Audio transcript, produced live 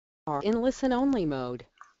are in listen-only mode.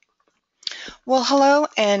 Well, hello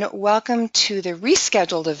and welcome to the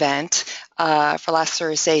rescheduled event for last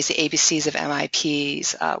Thursday's the ABCs of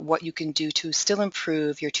MIPs, what you can do to still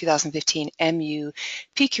improve your 2015 MU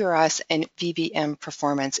PQRS and VBM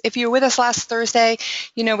performance. If you were with us last Thursday,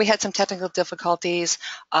 you know we had some technical difficulties,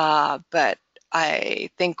 but I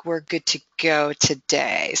think we're good to go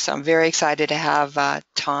today. So I'm very excited to have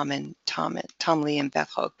Tom Lee and Beth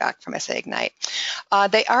Houck back from SA Ignite.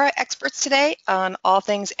 They are experts today on all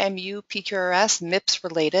things MU, PQRS, MIPS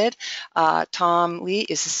related. Tom Lee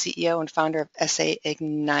is the CEO and founder of SA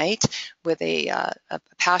Ignite with a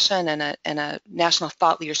passion and a national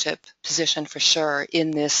thought leadership position for sure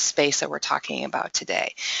in this space that we're talking about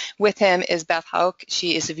today. With him is Beth Houck.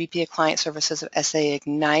 She is the VP of Client Services of SA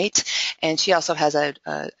Ignite, and she also has a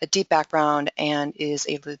deep background and is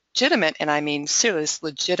a legitimate, and I mean serious,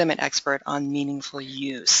 legitimate expert on meaningful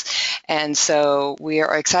use. And so we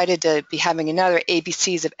are excited to be having another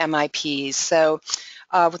ABCs of MIPs. So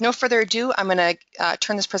with no further ado, I'm going to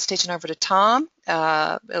turn this presentation over to Tom.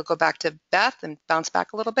 It'll go back to Beth and bounce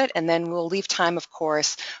back a little bit, and then we'll leave time, of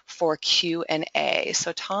course, for Q&A.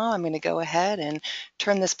 So Tom, I'm going to go ahead and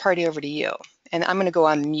turn this party over to you. And I'm going to go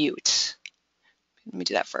on mute. Let me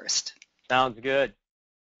do that first. Sounds good.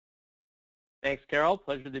 Thanks, Carol.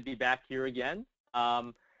 Pleasure to be back here again.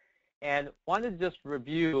 And wanted to just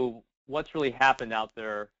review what's really happened out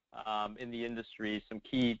there in the industry, some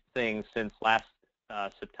key things since last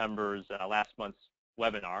last month's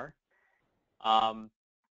webinar.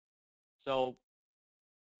 So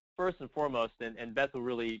first and foremost, and Beth will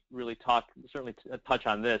really certainly touch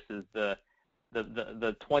on this, is the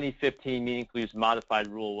 2015 Meaningful Use Modified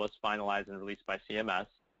Rule was finalized and released by CMS,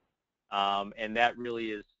 and that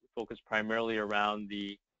really is focused primarily around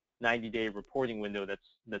the 90-day reporting window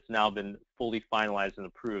that's now been fully finalized and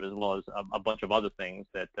approved, as well as a bunch of other things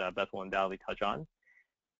that Beth will undoubtedly touch on.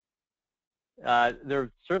 There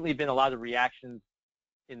have certainly been a lot of reactions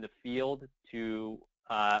in the field to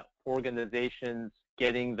organizations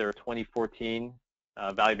getting their 2014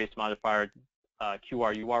 value-based modifier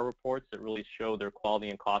QRUR reports that really show their quality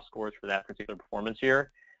and cost scores for that particular performance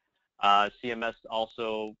year. CMS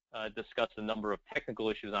also discussed a number of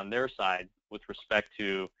technical issues on their side with respect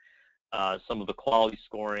to some of the quality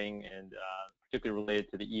scoring and particularly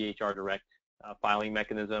related to the EHR direct filing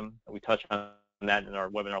mechanism. We touched on that in our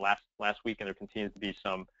webinar last week, and there continues to be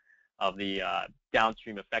some of the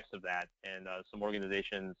downstream effects of that, and some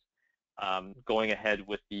organizations going ahead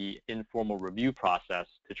with the informal review process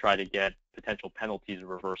to try to get potential penalties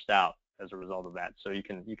reversed out as a result of that. So you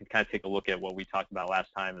can kind of take a look at what we talked about last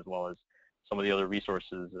time, as well as some of the other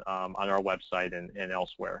resources on our website and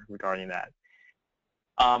elsewhere regarding that.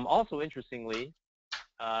 Also, interestingly,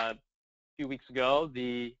 a few weeks ago,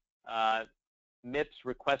 the MIPS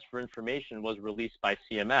request for information was released by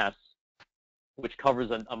CMS, which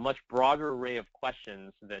covers a much broader array of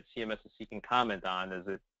questions that CMS is seeking comment on as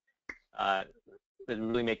it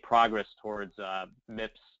really make progress towards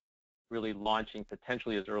MIPS really launching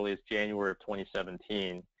potentially as early as January of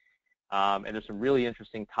 2017. And there's some really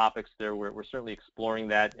interesting topics there. We're certainly exploring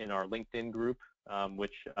that in our LinkedIn group,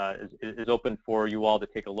 which is open for you all to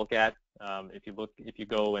take a look at. If you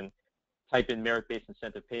go and type in merit-based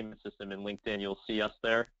incentive payment system in LinkedIn, you'll see us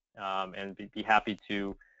there, and be happy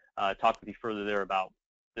to talk with you further there about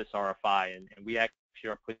this RFI. And we actually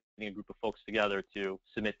are putting a group of folks together to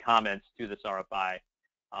submit comments to this RFI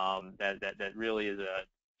that really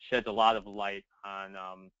sheds a lot of light on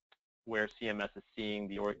where CMS is seeing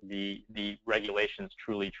the regulations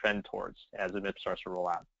truly trend towards as the MIPS starts to roll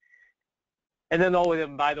out. And then,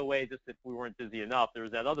 by the way, just if we weren't busy enough, there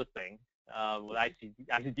was that other thing with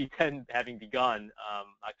ICD-10 having begun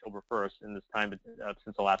October 1st in this time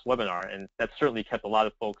since the last webinar, and that certainly kept a lot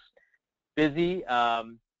of folks busy.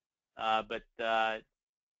 But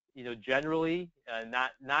you know, generally,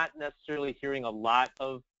 not necessarily hearing a lot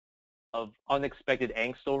of unexpected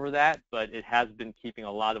angst over that, but it has been keeping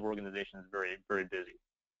a lot of organizations very, very busy.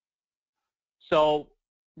 So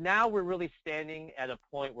now we're really standing at a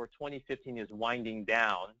point where 2015 is winding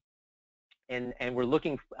down, and we're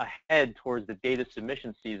looking ahead towards the data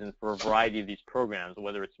submission season for a variety of these programs,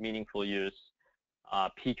 whether it's meaningful use,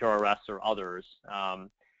 PQRS, or others.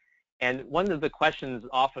 And one of the questions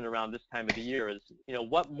often around this time of the year is, you know,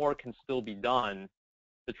 what more can still be done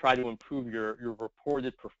to try to improve your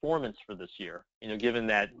reported performance for this year, you know, given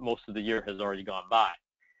that most of the year has already gone by.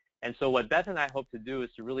 And so what Beth and I hope to do is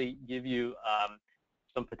to really give you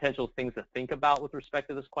some potential things to think about with respect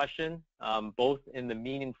to this question, both in the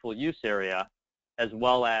meaningful use area as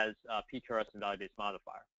well as PQRS and value-based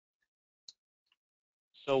modifier.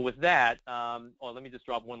 So with that, let me just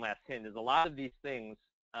drop one last hint. There's a lot of these things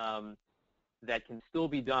that can still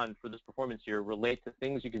be done for this performance year relate to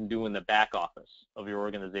things you can do in the back office of your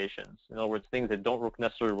organizations. In other words, things that don't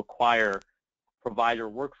necessarily require provider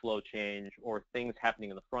workflow change or things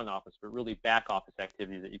happening in the front office, but really back office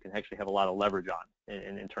activities that you can actually have a lot of leverage on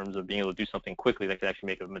in terms of being able to do something quickly that could actually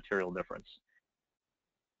make a material difference.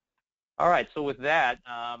 All right, so with that,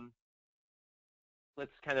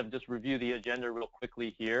 let's kind of just review the agenda real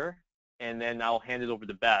quickly here, and then I'll hand it over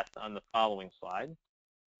to Beth on the following slide.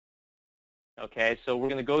 Okay, so we're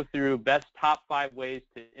going to go through Beth's top 5 ways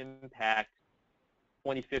to impact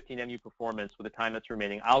 2015 MU performance with the time that's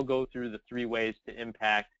remaining. I'll go through the 3 ways to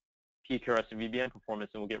impact PQRS and VBM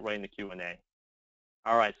performance, and we'll get right into Q&A.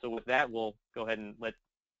 All right, so with that, we'll go ahead and let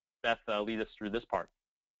Beth lead us through this part.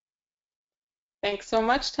 Thanks so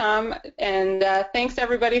much, Tom, and thanks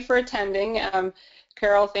everybody for attending.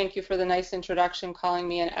 Carol, thank you for the nice introduction, calling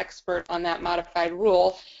me an expert on that modified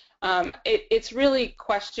rule. It's really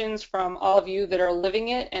questions from all of you that are living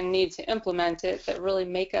it and need to implement it that really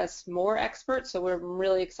make us more experts, so we're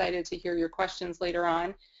really excited to hear your questions later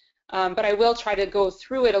on. But I will try to go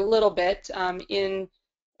through it a little bit in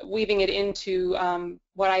weaving it into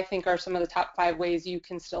what I think are some of the top 5 ways you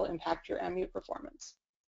can still impact your MU performance.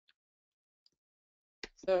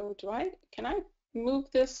 So can I move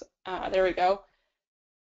this? There we go.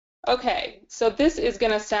 Okay, so this is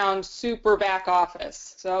going to sound super back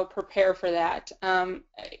office, so prepare for that.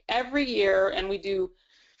 Every year, and we do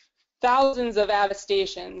thousands of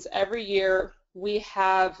attestations, every year we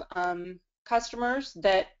have customers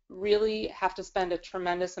that really have to spend a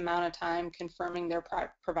tremendous amount of time confirming their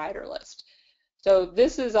provider list. So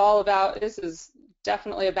this is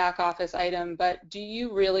definitely a back office item, but do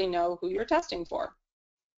you really know who you're testing for?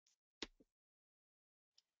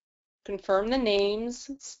 Confirm the names,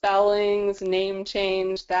 spellings, name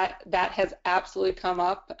change, that has absolutely come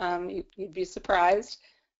up. You'd be surprised.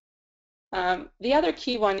 The other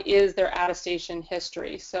key one is their attestation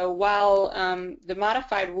history. So while the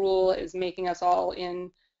modified rule is making us all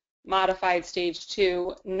in modified stage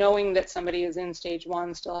 2, knowing that somebody is in stage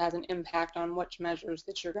 1 still has an impact on which measures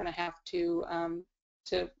that you're going to have to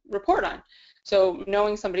report on. So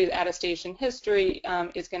knowing somebody's attestation history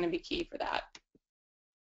is going to be key for that.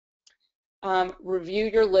 Review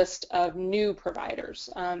your list of new providers.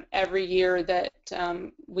 Every year that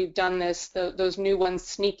we've done this, those new ones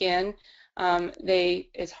sneak in.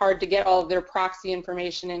 It's hard to get all of their proxy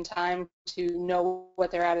information in time to know what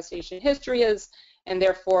their attestation history is, and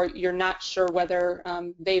therefore you're not sure whether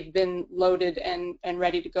they've been loaded and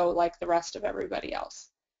ready to go like the rest of everybody else.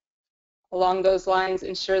 Along those lines,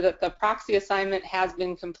 ensure that the proxy assignment has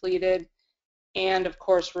been completed, and of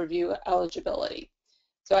course review eligibility.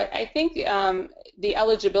 So I think the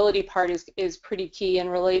eligibility part is pretty key and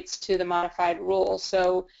relates to the modified rule.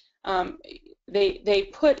 So they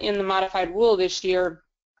put in the modified rule this year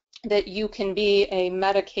that you can be a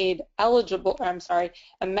Medicaid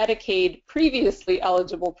previously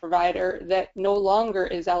eligible provider that no longer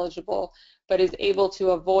is eligible but is able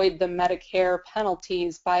to avoid the Medicare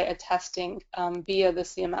penalties by attesting via the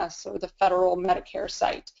CMS or the federal Medicare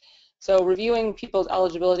site. So reviewing people's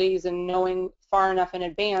eligibilities and knowing far enough in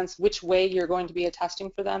advance which way you're going to be attesting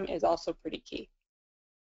for them is also pretty key.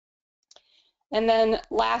 And then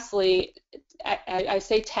lastly, I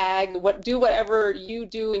say tag, do whatever you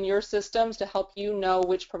do in your systems to help you know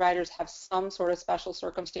which providers have some sort of special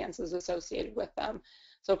circumstances associated with them.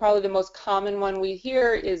 So probably the most common one we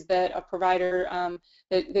hear is that a provider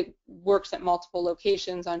that works at multiple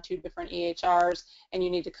locations on 2 different EHRs and you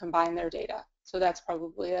need to combine their data. So that's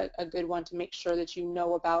probably a good one to make sure that you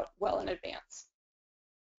know about well in advance.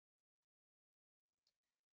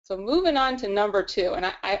 So moving on to number 2, and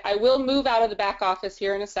I will move out of the back office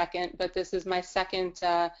here in a second, but this is my second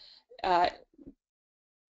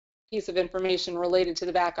piece of information related to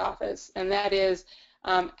the back office, and that is,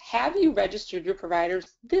 have you registered your providers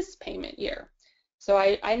this payment year? So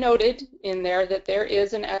I noted in there that there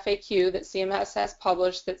is an FAQ that CMS has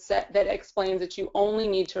published that explains that you only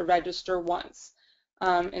need to register once.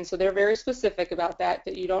 And so they're very specific about that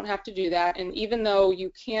you don't have to do that. And even though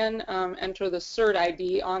you can enter the cert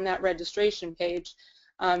ID on that registration page,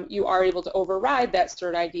 you are able to override that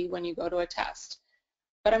cert ID when you go to a test.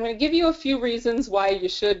 But I'm going to give you a few reasons why you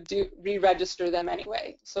should re-register them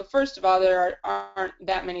anyway. So first of all, there aren't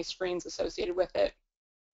that many screens associated with it.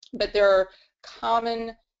 But there are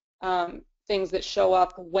common things that show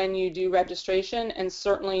up when you do registration, and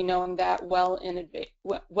certainly knowing that well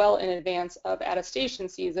in advance of attestation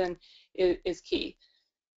season is key.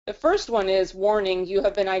 The first one is, warning, you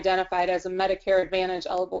have been identified as a Medicare Advantage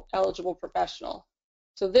eligible professional.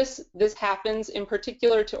 So this happens in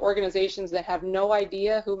particular to organizations that have no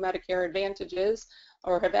idea who Medicare Advantage is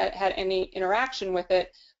or have had any interaction with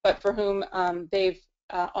it, but for whom they've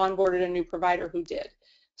onboarded a new provider who did.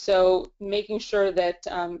 So making sure that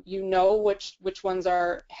you know which ones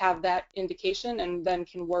have that indication and then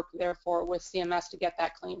can work therefore with CMS to get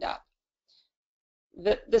that cleaned up.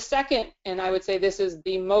 The second, and I would say this is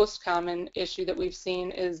the most common issue that we've seen,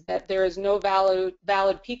 is that there is no valid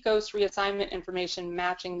PCOS reassignment information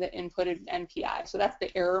matching the inputted NPI. So that's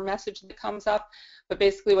the error message that comes up. But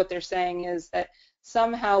basically what they're saying is that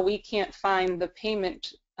somehow we can't find the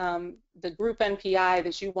payment, the group NPI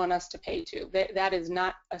that you want us to pay to. That is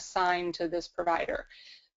not assigned to this provider.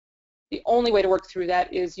 The only way to work through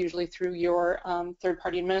that is usually through your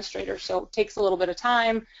third-party administrator. So it takes a little bit of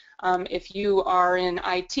time. If you are in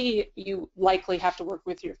IT, you likely have to work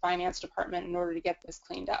with your finance department in order to get this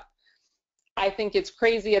cleaned up. I think it's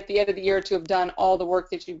crazy at the end of the year to have done all the work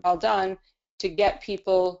that you've all done to get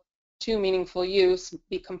people to meaningful use,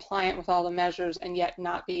 be compliant with all the measures, and yet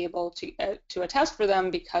not be able to attest for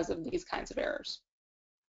them because of these kinds of errors.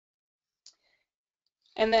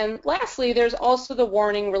 And then lastly, there's also the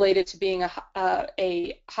warning related to being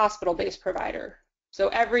a hospital-based provider. So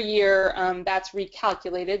every year that's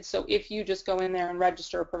recalculated. So if you just go in there and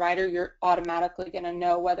register a provider, you're automatically going to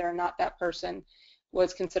know whether or not that person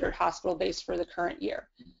was considered hospital-based for the current year.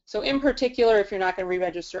 So in particular, if you're not going to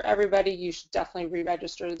re-register everybody, you should definitely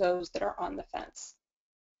re-register those that are on the fence.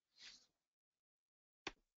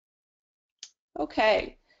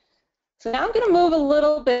 Okay. So now I'm going to move a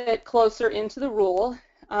little bit closer into the rule,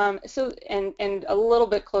 and a little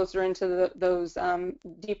bit closer into those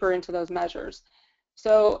deeper into those measures.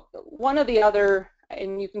 So one of the other,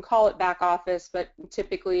 and you can call it back office, but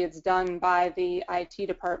typically it's done by the IT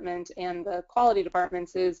department and the quality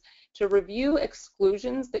departments, is to review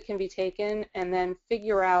exclusions that can be taken and then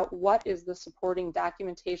figure out what is the supporting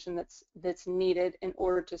documentation that's needed in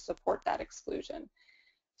order to support that exclusion.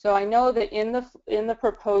 So I know that in the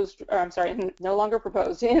proposed, or I'm sorry, no longer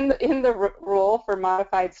proposed, in the rule for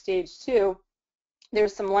modified stage 2,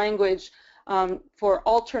 there's some language for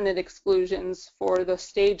alternate exclusions for the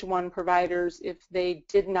stage 1 providers if they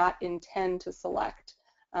did not intend to select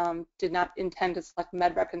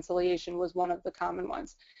med reconciliation was one of the common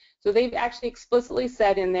ones. So they've actually explicitly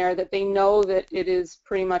said in there that they know that it is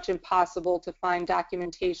pretty much impossible to find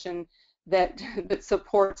documentation that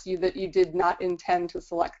supports you that you did not intend to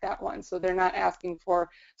select that one. So they're not asking for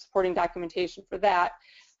supporting documentation for that.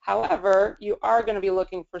 However, they are going to be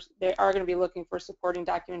looking for supporting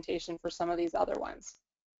documentation for some of these other ones.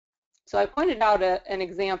 So I pointed out an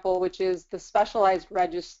example, which is the specialized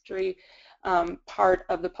registry part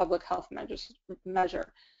of the public health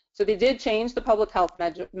measure. So they did change the public health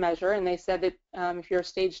measure, and they said that if you're a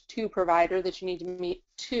stage 2 provider, that you need to meet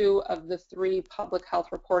 2 of the 3 public health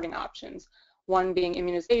reporting options, 1 being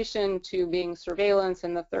immunization, 2 being surveillance,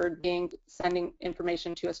 and the 3rd being sending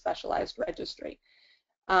information to a specialized registry.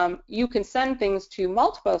 You can send things to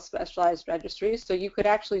multiple specialized registries, so you could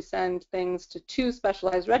actually send things to 2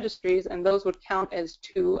 specialized registries, and those would count as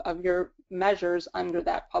 2 of your measures under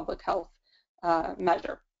that public health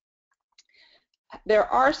measure. There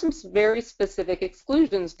are some very specific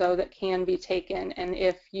exclusions, though, that can be taken, and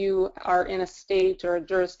if you are in a state or a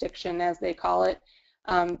jurisdiction, as they call it,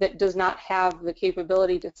 that does not have the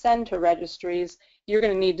capability to send to registries, you're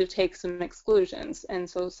going to need to take some exclusions. And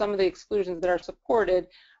so some of the exclusions that are supported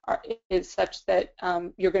is such that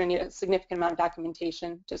you're going to need a significant amount of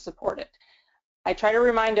documentation to support it. I try to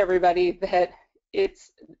remind everybody that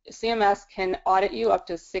CMS can audit you up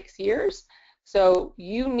to 6 years. So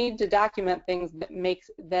you need to document things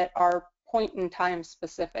that are point in time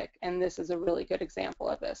specific, and this is a really good example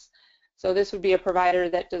of this. So this would be a provider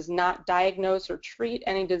that does not diagnose or treat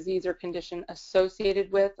any disease or condition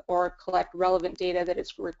associated with or collect relevant data that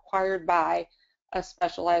is required by a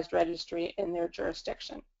specialized registry in their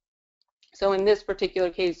jurisdiction. So in this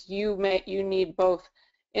particular case, you need both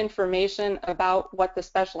information about what the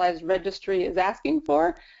specialized registry is asking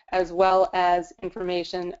for, as well as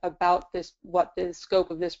information about what the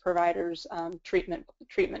scope of this provider's treatment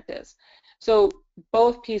is. So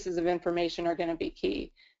both pieces of information are going to be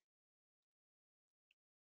key.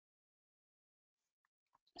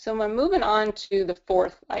 So I'm moving on to the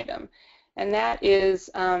 4th item, and that is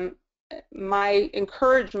my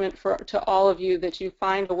encouragement to all of you that you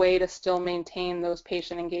find a way to still maintain those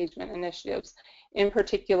patient engagement initiatives. In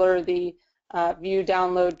particular, the view,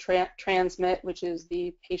 download, transmit, which is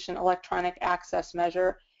the patient electronic access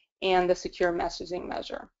measure, and the secure messaging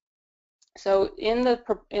measure. So in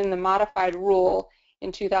the modified rule,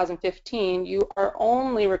 in 2015, you are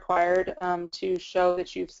only required to show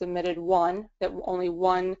that you've submitted one, that only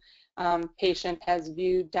one patient has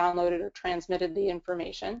viewed, downloaded, or transmitted the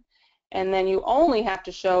information. And then you only have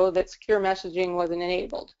to show that secure messaging wasn't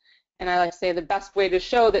enabled. And I like to say the best way to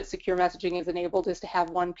show that secure messaging is enabled is to have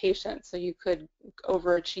one patient. So you could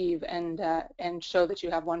overachieve and show that you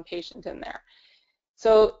have one patient in there.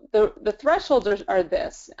 So the thresholds are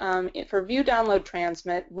this. For view, download,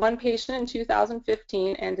 transmit, one patient in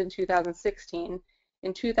 2015 and in 2016.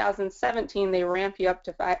 In 2017, they ramp you up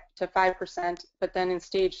to 5%, but then in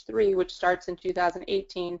stage 3, which starts in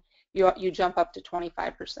 2018, you jump up to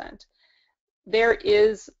 25%. There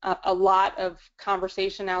is a lot of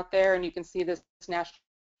conversation out there, and you can see this national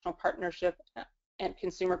partnership and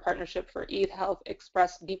consumer partnership for eHealth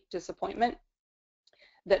express deep disappointment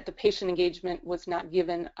that the patient engagement was not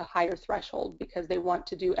given a higher threshold because they want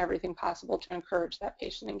to do everything possible to encourage that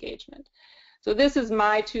patient engagement. So this is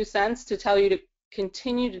my 2 cents to tell you to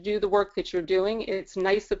continue to do the work that you're doing. It's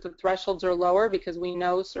nice that the thresholds are lower because we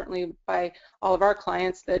know certainly by all of our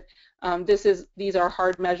clients that these are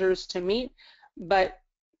hard measures to meet, but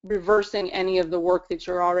reversing any of the work that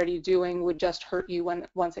you're already doing would just hurt you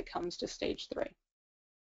once it comes to stage 3.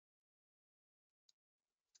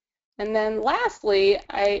 And then lastly,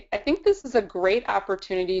 I think this is a great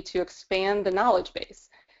opportunity to expand the knowledge base.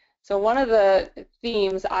 So one of the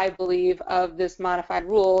themes, I believe, of this modified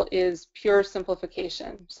rule is pure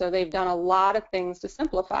simplification. So they've done a lot of things to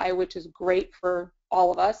simplify, which is great for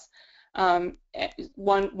all of us.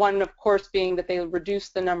 One, of course, being that they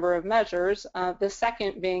reduced the number of measures. The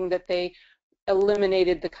second being that they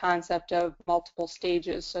eliminated the concept of multiple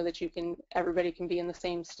stages so that everybody can be in the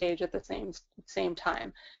same stage at the same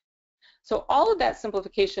time. So all of that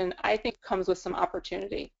simplification, I think, comes with some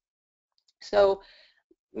opportunity. So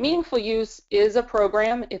meaningful use is a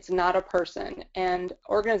program, it's not a person, and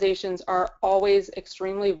organizations are always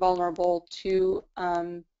extremely vulnerable to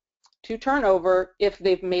turnover if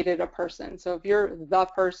they've made it a person. So if you're the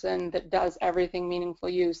person that does everything meaningful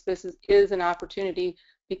use, this is an opportunity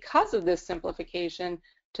because of this simplification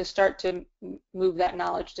to start to move that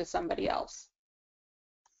knowledge to somebody else.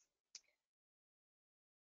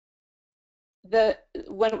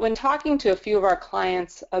 When talking to a few of our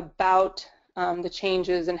clients about the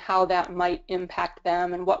changes and how that might impact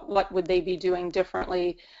them and what would they be doing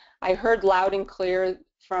differently, I heard loud and clear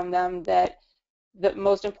from them that the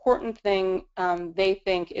most important thing they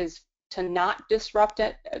think is to not disrupt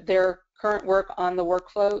their current work on the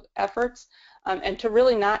workflow efforts and to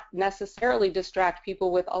really not necessarily distract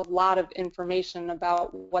people with a lot of information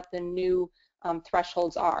about what the new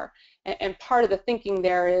thresholds are. And part of the thinking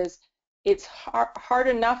there is it's hard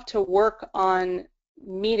enough to work on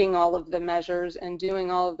meeting all of the measures and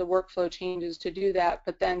doing all of the workflow changes to do that,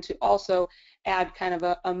 but then to also add kind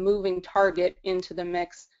of a moving target into the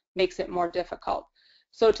mix makes it more difficult.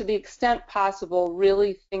 So to the extent possible,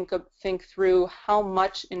 really think through how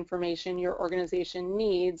much information your organization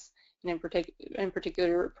needs, and in particular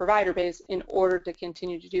your provider base, in order to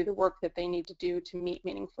continue to do the work that they need to do to meet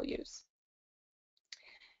meaningful use.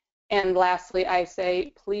 And lastly, I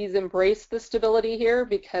say please embrace the stability here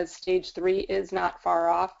because stage 3 is not far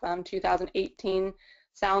off. 2018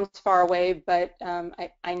 sounds far away, but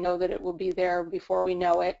I know that it will be there before we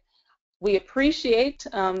know it. We appreciate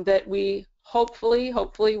that we hopefully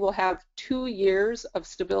will have 2 years of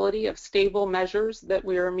stability, of stable measures that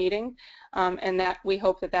we are meeting, and that we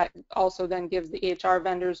hope that also then gives the EHR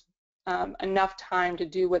vendors enough time to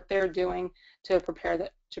do what they're doing to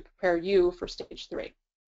prepare you for stage 3.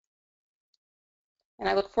 And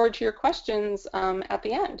I look forward to your questions at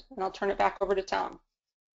the end, and I'll turn it back over to Tom.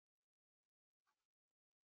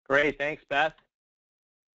 Great, thanks, Beth.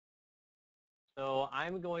 So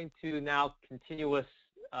I'm going to now continue with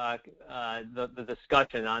the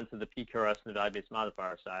discussion onto the PQRS and the value-based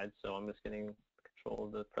modifier side. So I'm just getting control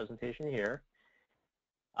of the presentation here.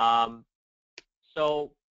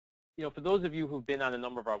 So, for those of you who've been on a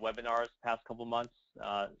number of our webinars the past couple months,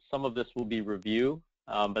 some of this will be review,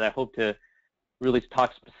 but I hope to really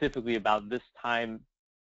talk specifically about this time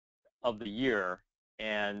of the year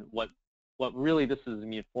and what really this is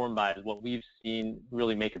being informed by is what we've seen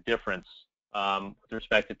really make a difference with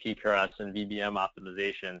respect to PQRS and VBM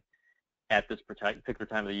optimization at this particular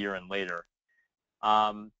time of the year and later.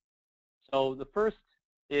 So the first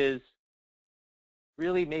is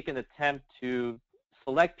really make an attempt to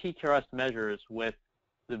select PQRS measures with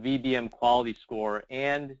the VBM quality score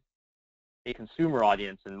and a consumer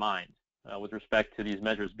audience in mind with respect to these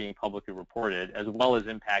measures being publicly reported, as well as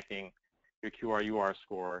impacting your QRUR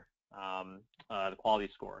score, the quality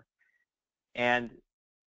score. And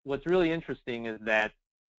what's really interesting is that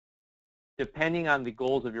depending on the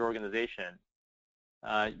goals of your organization,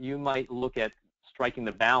 you might look at striking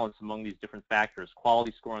the balance among these different factors,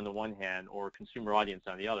 quality score on the one hand or consumer audience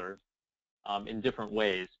on the other, in different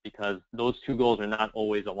ways, because those two goals are not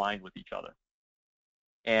always aligned with each other.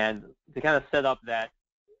 And to kind of set up that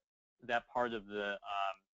part of the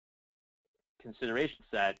consideration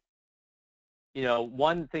set,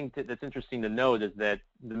 one thing that's interesting to note is that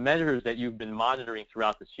the measures that you've been monitoring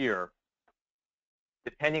throughout this year,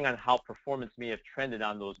 depending on how performance may have trended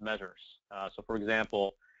on those measures. So for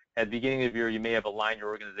example, at the beginning of the year, you may have aligned your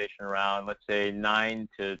organization around, let's say, 9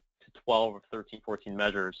 to 12 or 13, 14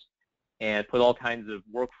 measures, and put all kinds of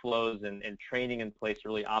workflows and training in place to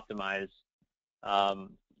really optimize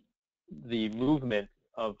the movement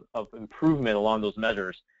of improvement along those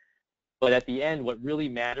measures. But at the end, what really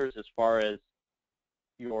matters as far as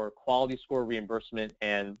your quality score, reimbursement,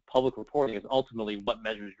 and public reporting is ultimately what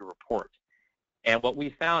measures you report. And what we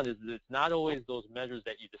found is that it's not always those measures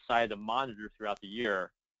that you decide to monitor throughout the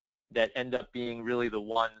year that end up being really the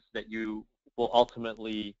ones that you will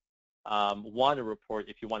ultimately want to report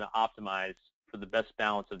if you want to optimize for the best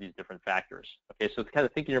balance of these different factors. Okay, so kind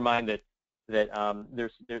of think in your mind that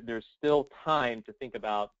there's still time to think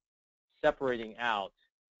about separating out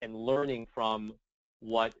and learning from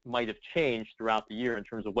what might have changed throughout the year in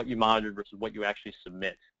terms of what you monitored versus what you actually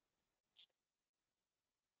submit.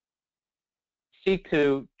 Seek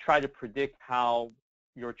to try to predict how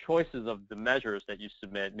your choices of the measures that you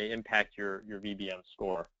submit may impact your VBM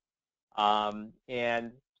score.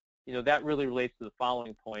 And that really relates to the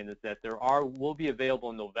following point, is that will be available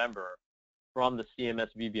in November from the CMS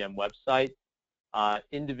VBM website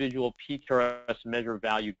individual PQRS measure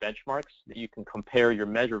value benchmarks that you can compare your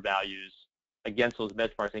measure values against those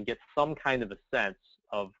benchmarks and get some kind of a sense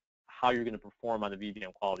of how you're going to perform on the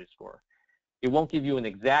VBM quality score. It won't give you an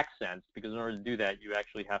exact sense, because in order to do that, you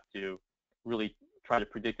actually have to really try to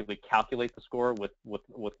predictively calculate the score with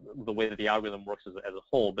the way that the algorithm works as a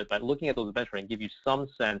whole. But by looking at those benchmarks, give you some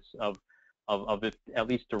sense of it, at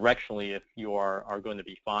least directionally, if you are going to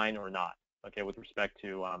be fine or not, okay, with respect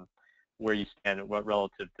to where you stand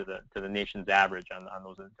relative to the nation's average on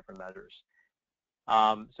those different measures.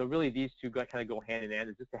 So really, these two kind of go hand in hand,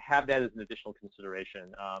 is just to have that as an additional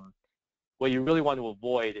consideration. What you really want to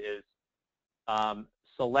avoid is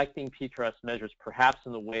selecting PQRS measures perhaps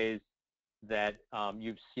in the ways that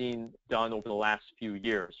you've seen done over the last few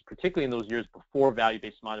years, particularly in those years before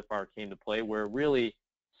value-based modifier came to play, where really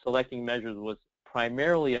selecting measures was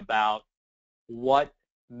primarily about what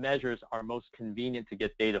measures are most convenient to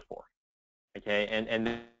get data for. Okay,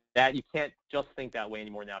 and that you can't just think that way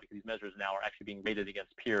anymore now, because these measures now are actually being rated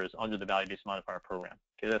against peers under the value-based modifier program.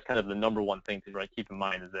 Okay, that's kind of the number one thing to keep in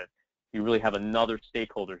mind, is that you really have another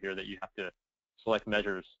stakeholder here that you have to select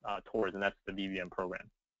measures towards, and that's the VBM program.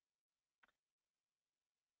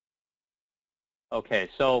 Okay,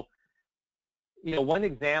 so one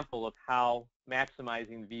example of how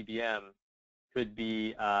maximizing the VBM could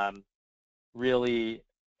be really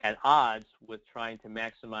at odds with trying to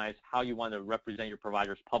maximize how you want to represent your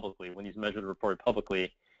providers publicly when these measures are reported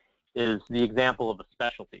publicly is the example of a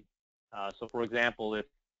specialty. So for example, if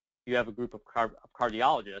you have a group of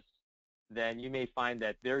cardiologists, then you may find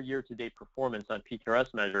that their year-to-date performance on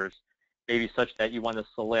PQRS measures may be such that you want to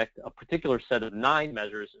select a particular set of 9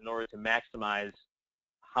 measures in order to maximize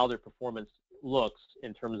how their performance looks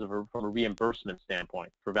in terms of from a reimbursement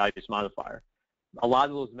standpoint for value-based modifier. A lot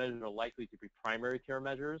of those measures are likely to be primary care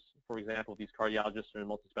measures. For example, these cardiologists are in a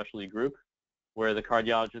multi-specialty group where the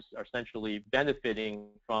cardiologists are essentially benefiting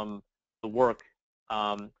from the work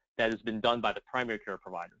that has been done by the primary care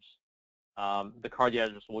providers. The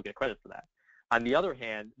cardiologists will get credit for that. On the other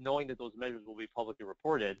hand, knowing that those measures will be publicly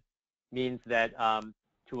reported means that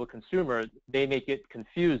to a consumer, they may get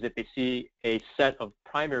confused if they see a set of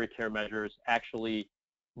primary care measures actually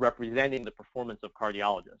representing the performance of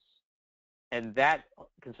cardiologists. And that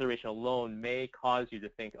consideration alone may cause you to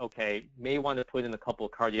think, okay, may want to put in a couple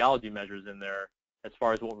of cardiology measures in there as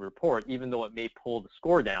far as what we report, even though it may pull the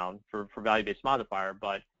score down for value-based modifier,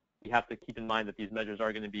 but you have to keep in mind that these measures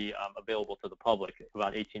are going to be available to the public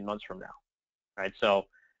about 18 months from now. Right? So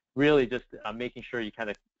really just making sure you kind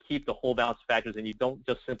of keep the whole balance of factors and you don't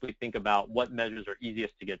just simply think about what measures are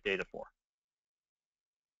easiest to get data for.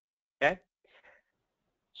 Okay?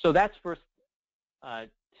 So that's first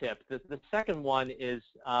tip. The second one is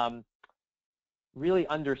really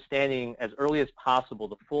understanding as early as possible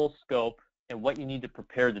the full scope and what you need to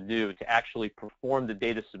prepare to do to actually perform the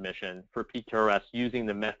data submission for PQRS using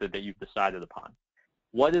the method that you've decided upon.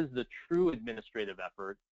 What is the true administrative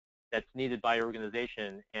effort that's needed by your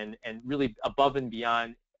organization, and really above and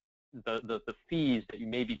beyond the fees that you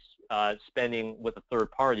may be spending with a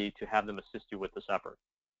third party to have them assist you with this effort.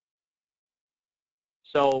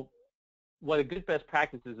 So what a good best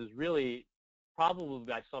practice is really probably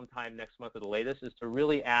by sometime next month at the latest is to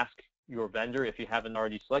really ask your vendor. If you haven't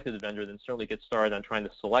already selected a vendor, then certainly get started on trying to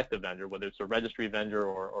select a vendor, whether it's a registry vendor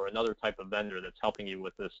or another type of vendor that's helping you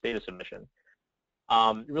with this data submission.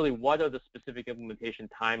 Really, what are the specific implementation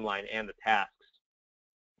timeline and the tasks?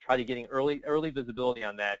 Try to getting early visibility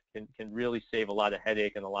on that can really save a lot of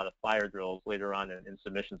headache and a lot of fire drills later on in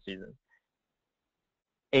submission season.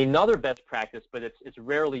 Another best practice, but it's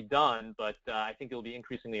rarely done, but I think it will be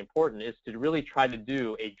increasingly important, is to really try to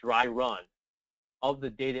do a dry run of the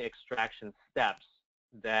data extraction steps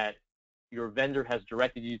that your vendor has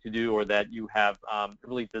directed you to do or that you have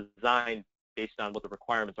really designed based on what the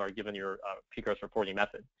requirements are given your PQRS reporting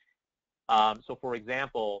method. So for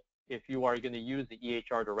example, if you are going to use the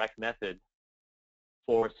EHR direct method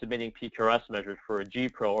for submitting PQRS measures for a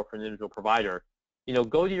G-Pro or for an individual provider,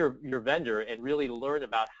 go to your vendor and really learn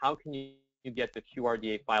about how can you get the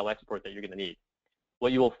QRDA file export that you're going to need.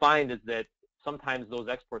 What you will find is that sometimes those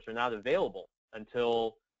exports are not available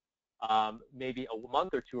until maybe a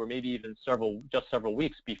month or two, or maybe even just several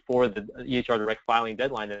weeks before the EHR direct filing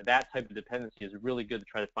deadline, and that type of dependency is really good to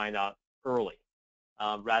try to find out early,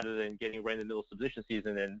 rather than getting right in the middle of submission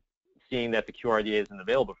season and seeing that the QRDA isn't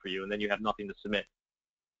available for you, and then you have nothing to submit.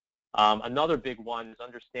 Another big one is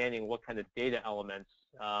understanding what kind of data elements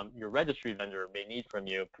your registry vendor may need from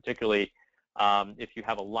you, particularly if you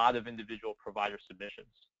have a lot of individual provider submissions.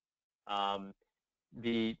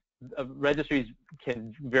 The registries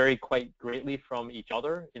can vary quite greatly from each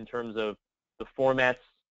other in terms of the formats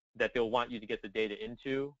that they'll want you to get the data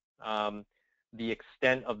into, the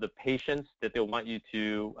extent of the patients that they'll want you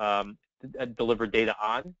to deliver data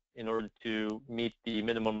on in order to meet the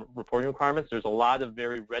minimum reporting requirements. There's a lot of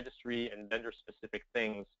very registry and vendor-specific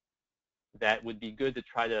things that would be good to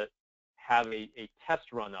try to have a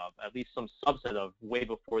test run of, at least some subset of, way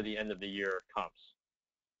before the end of the year comes.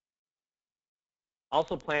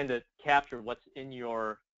 Also plan to capture what's in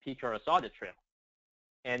your PQRS audit trail.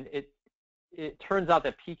 And it turns out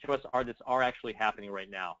that PQRS audits are actually happening right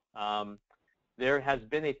now. There has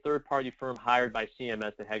been a third-party firm hired by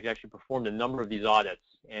CMS that has actually performed a number of these audits,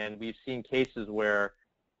 and we've seen cases where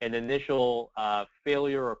an initial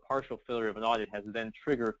failure or partial failure of an audit has then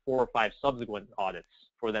triggered 4 or 5 subsequent audits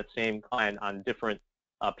for that same client on different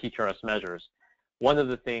PQRS measures. One of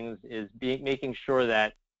the things is making sure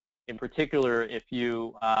that, in particular, if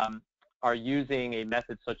you are using a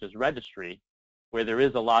method such as registry, where there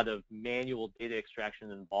is a lot of manual data extraction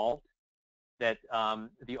involved, that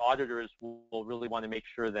the auditors will really want to make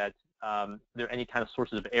sure that there are any kind of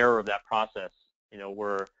sources of error of that process,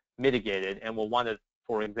 were mitigated, and will want to,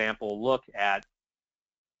 for example, look at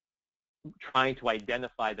trying to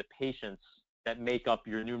identify the patients that make up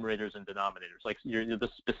your numerators and denominators, like the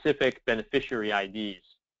specific beneficiary IDs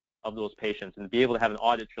of those patients, and be able to have an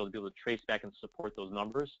audit trail to be able to trace back and support those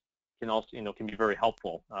numbers can also, can be very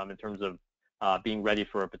helpful in terms of being ready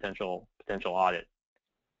for a potential audit.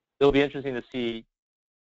 It'll be interesting to see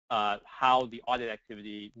how the audit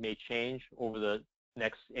activity may change over the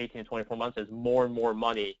next 18 to 24 months as more and more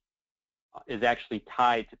money is actually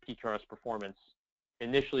tied to PQRS performance,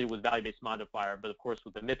 initially with value-based modifier, but of course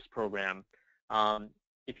with the MIPS program,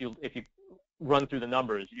 if you run through the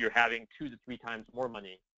numbers, you're having 2 to 3 times more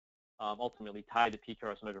money ultimately tied to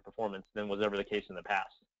PQRS measure performance than was ever the case in the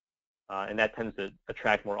past. And that tends to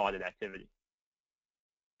attract more audit activity.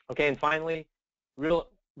 Okay, and finally, real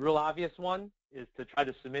obvious one is to try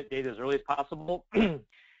to submit data as early as possible.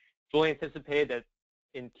 Fully anticipate that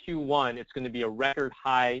in Q1, it's going to be a record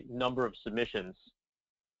high number of submissions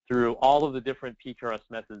through all of the different PQRS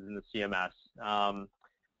methods in the CMS.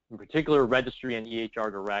 In particular, registry and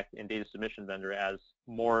EHR direct and data submission vendor, as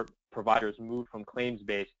more providers move from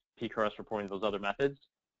claims-based PQRS reporting to those other methods.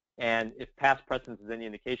 And if past precedence is any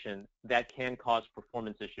indication, that can cause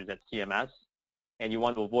performance issues at CMS. And you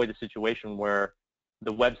want to avoid a situation where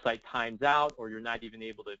the website times out, or you're not even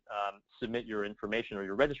able to submit your information, or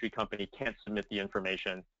your registry company can't submit the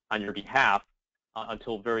information on your behalf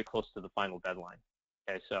until very close to the final deadline.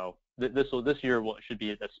 Okay, so this year should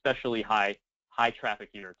be an especially high traffic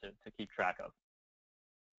year to keep track of.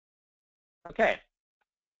 Okay,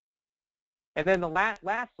 and then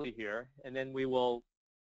lastly here, and then we will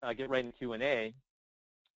get right into Q&A,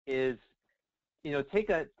 is take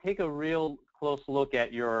a real close look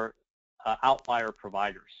at your outlier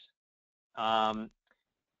providers,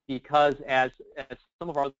 because as some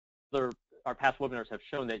of our past webinars have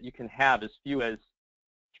shown, that you can have as few as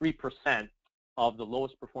 3% of the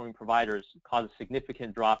lowest performing providers cause a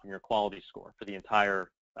significant drop in your quality score for the entire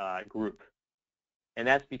group. And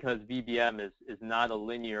that's because VBM is not a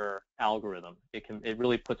linear algorithm. It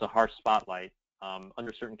really puts a harsh spotlight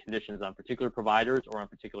under certain conditions on particular providers or on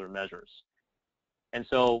particular measures. And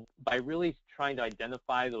so by really trying to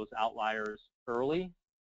identify those outliers early,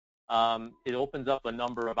 it opens up a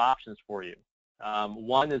number of options for you.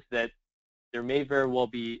 One is that there may very well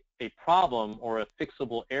be a problem or a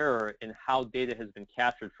fixable error in how data has been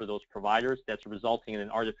captured for those providers that's resulting in an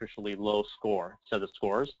artificially low set of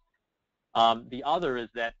scores. The other is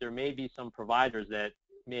that there may be some providers that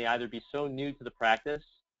may either be so new to the practice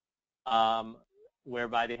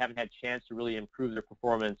whereby they haven't had a chance to really improve their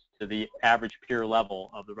performance to the average peer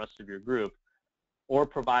level of the rest of your group, or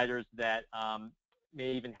providers that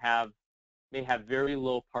may have very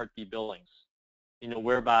low Part B billings,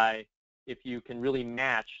 whereby if you can really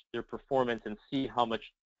match their performance and see how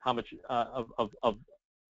much of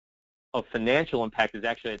financial impact is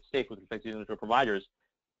actually at stake with respect to individual providers,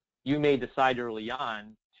 you may decide early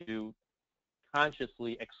on to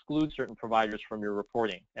consciously exclude certain providers from your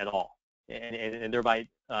reporting at all, and thereby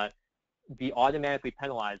be automatically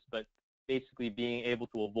penalized, but basically being able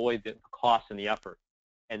to avoid the cost and the effort,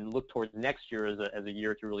 and look towards next year as a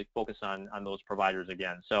year to really focus on those providers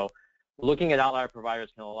again. So looking at outlier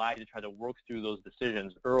providers can allow you to try to work through those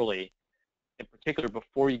decisions early, in particular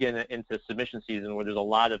before you get into submission season, where there's a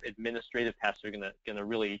lot of administrative tasks that are going to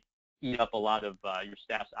really eat up a lot of your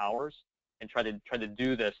staff's hours, and try to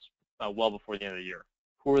do this well before the end of the year.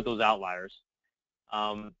 Who are those outliers?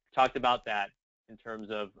 Talked about that in terms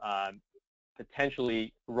of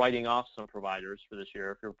potentially writing off some providers for this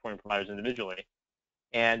year if you're reporting providers individually.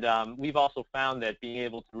 And we've also found that being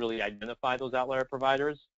able to really identify those outlier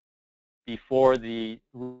providers before the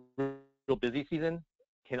real busy season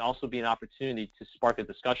can also be an opportunity to spark a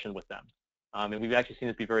discussion with them. And we've actually seen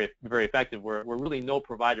this be very, very effective, where really no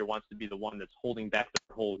provider wants to be the one that's holding back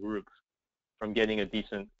the whole group from getting a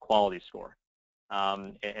decent quality score.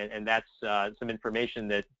 And that's some information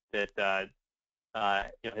that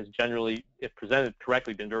has generally, if presented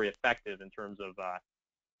correctly, been very effective in terms of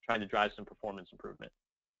trying to drive some performance improvement.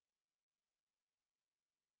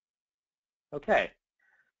 Okay.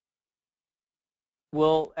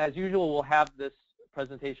 Well, as usual, we'll have this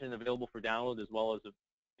presentation available for download as well as a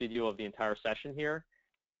video of the entire session here.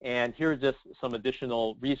 And here are just some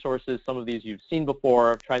additional resources. Some of these you've seen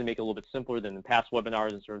before. I've tried to make it a little bit simpler than in past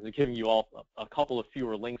webinars in terms of giving you all a couple of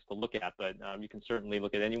fewer links to look at, but you can certainly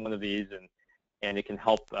look at any one of these, and it can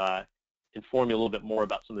help inform you a little bit more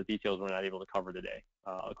about some of the details we're not able to cover today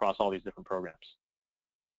across all these different programs.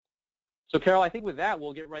 So Carol, I think with that,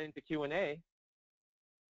 we'll get right into Q&A.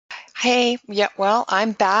 Hey, yeah, well,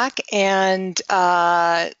 I'm back, and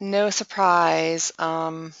no surprise,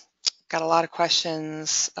 got a lot of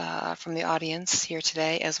questions from the audience here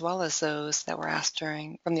today, as well as those that were asked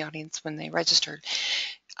from the audience when they registered.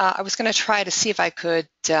 I was going to try to see if I could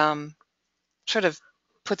sort of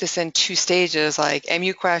put this in two stages, like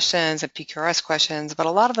MU questions and PQRS questions, but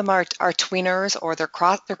a lot of them are tweeners, or they're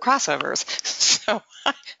crossovers. So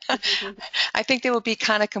I think they will be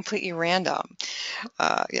kind of completely random.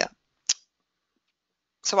 Yeah.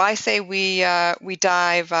 So I say we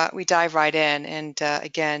dive right in, and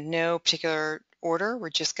again, no particular order. We're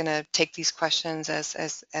just going to take these questions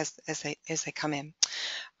as they come in.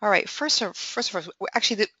 All right. First of all,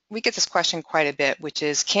 actually, we get this question quite a bit, which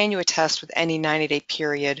is, can you attest with any 90-day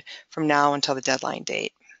period from now until the deadline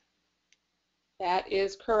date? That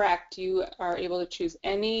is correct. You are able to choose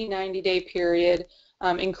any 90-day period,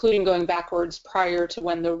 including going backwards prior to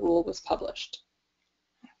when the rule was published.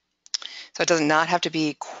 So it does not have to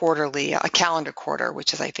be quarterly, a calendar quarter,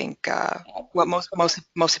 which is, I think, what most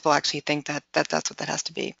people actually think that's what that has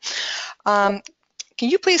to be. Can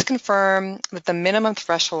you please confirm that the minimum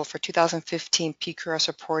threshold for 2015 PQRS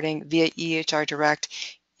reporting via EHR Direct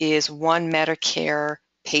is one Medicare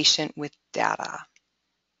patient with data?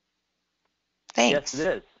 Thanks. Yes,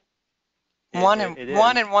 it is. One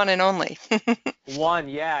and only. One,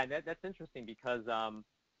 yeah. That's interesting because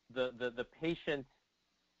the patient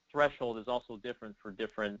threshold is also different for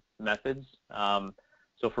different methods.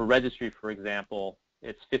 So for registry, for example,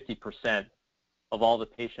 it's 50% of all the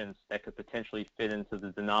patients that could potentially fit into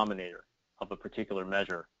the denominator of a particular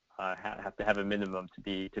measure have to have a minimum to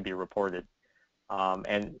be reported.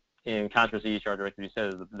 And in contrast to EHR Direct, as you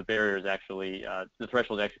said, the barrier is actually, the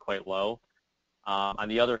threshold is actually quite low. On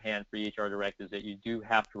the other hand, for EHR Direct is that you do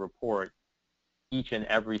have to report each and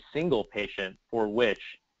every single patient for which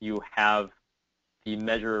you have the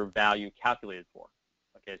measure value calculated for.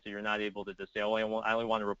 Okay, so you're not able to just say, oh, I only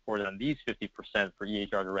want to report on these 50% for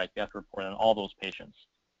EHR Direct. You have to report on all those patients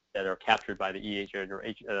that are captured by the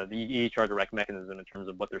EHR Direct mechanism in terms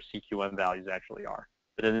of what their CQM values actually are.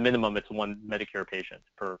 But at a minimum, it's one Medicare patient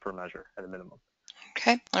per measure at a minimum.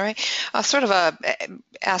 Okay, all right.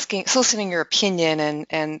 Soliciting your opinion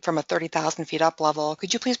and from a 30,000 feet up level,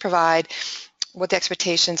 could you please provide what the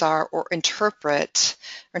expectations are or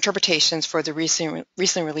interpretations for the recently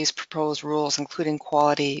released proposed rules, including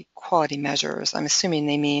quality measures? I'm assuming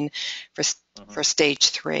they mean for stage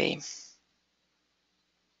 3.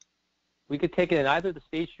 We could take it in either the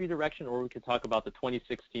stage 3 direction, or we could talk about the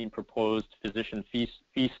 2016 proposed physician fee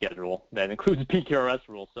schedule that includes PQRS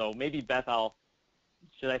rules. So maybe Beth,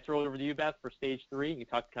 should I throw it over to you, Beth, for stage 3? You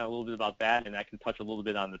talked kind of a little bit about that, and I can touch a little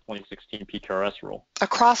bit on the 2016 PQRS rule. A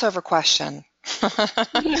crossover question.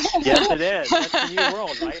 Yes, it is. That's the new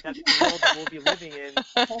world, right? That's the world that we'll be living in.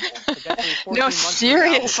 No,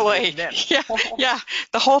 seriously. Yeah.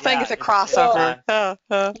 The whole thing is a crossover.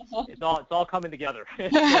 It's all coming together.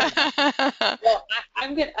 Well,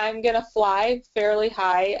 I'm gonna fly fairly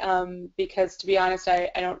high because, to be honest,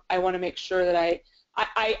 I want to make sure that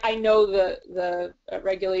I know the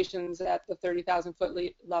regulations at the 30,000 foot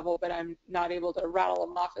level, but I'm not able to rattle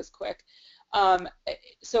them off as quick.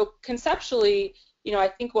 So conceptually, I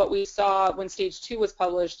think what we saw when stage 2 was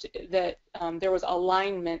published, that there was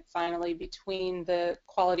alignment finally between the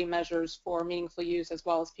quality measures for meaningful use as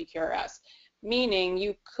well as PQRS, meaning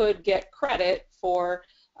you could get credit for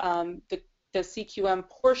the CQM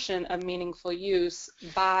portion of meaningful use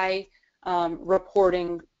by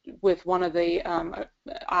reporting with one of the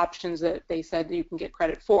options that they said that you can get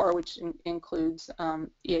credit for, which includes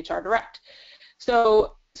EHR Direct.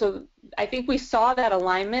 So I think we saw that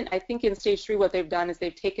alignment. I think in stage 3 what they've done is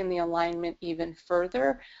they've taken the alignment even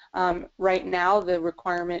further. Right now the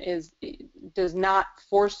requirement does not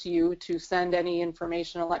force you to send any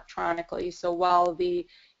information electronically. So while the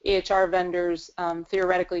EHR vendors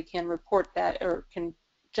theoretically can report that or can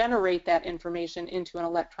generate that information into an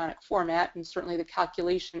electronic format, and certainly the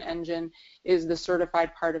calculation engine is the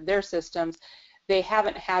certified part of their systems, they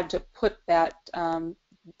haven't had to put that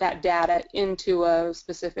data into a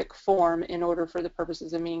specific form in order for the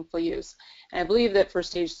purposes of meaningful use. And I believe that for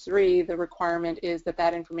stage 3, the requirement is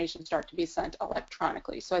that information start to be sent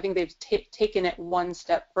electronically. So I think they've taken it one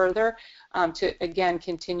step further to, again,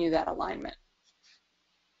 continue that alignment.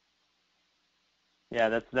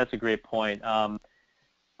 Yeah, that's a great point.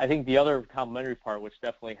 I think the other complementary part, which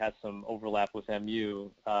definitely has some overlap with MU,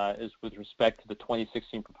 is with respect to the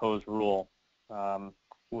 2016 proposed rule for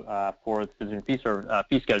the physician fee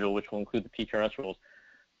schedule, which will include the PQRS rules.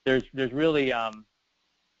 There's really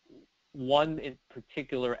one in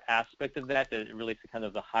particular aspect of that relates to kind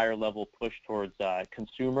of the higher level push towards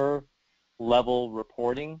consumer level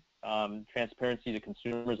reporting, transparency to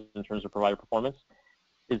consumers in terms of provider performance,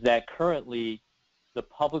 is that currently the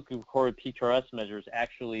publicly recorded PQRS measures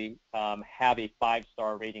actually have a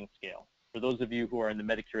 5-star rating scale. For those of you who are in the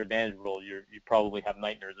Medicare Advantage role, you probably have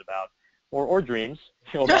nightmares about, or dreams,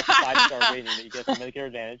 about the 5-star rating that you get from Medicare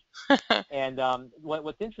Advantage. And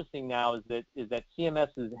what's interesting now is that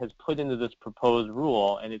CMS has put into this proposed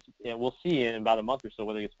rule, and we'll see in about a month or so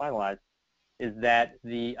whether it gets finalized, is that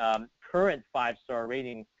the current 5-star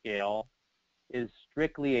rating scale is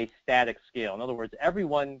strictly a static scale. In other words,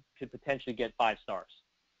 everyone could potentially get 5 stars.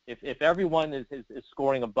 If everyone is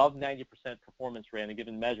scoring above 90% performance rate in a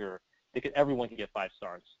given measure, everyone can get 5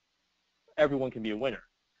 stars. Everyone can be a winner.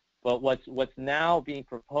 But what's now being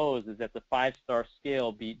proposed is that the 5-star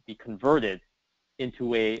scale be converted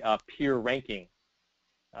into a peer ranking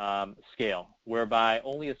scale, whereby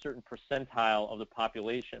only a certain percentile of the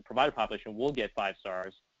provider population will get 5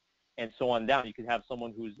 stars, and so on down. You could have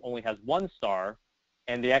someone who only has 1 star,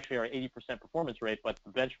 and they actually are 80% performance rate, but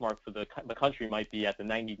the benchmark for the country might be at the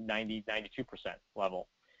 92% level.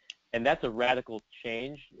 And that's a radical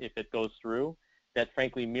change if it goes through, that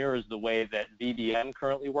frankly mirrors the way that VBM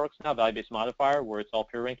currently works now, value-based modifier, where it's all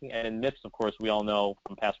peer ranking. And in MIPS, of course, we all know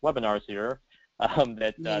from past webinars here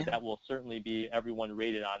that will certainly be everyone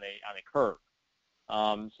rated on a curve.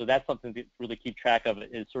 So that's something to really keep track of,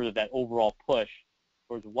 is sort of that overall push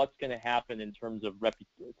towards what's going to happen in terms of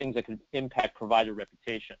things that can impact provider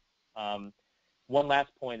reputation. One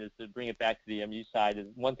last point is to bring it back to the MU side. Is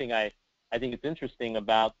one thing I think it's interesting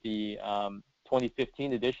about the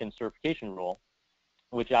 2015 edition certification rule,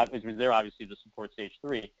 which was there obviously to support stage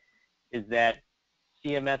 3, is that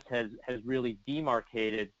CMS has really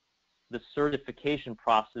demarcated the certification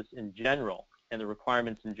process in general and the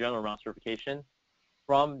requirements in general around certification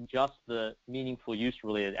from just the meaningful use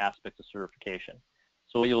related aspects of certification.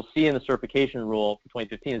 So what you'll see in the certification rule for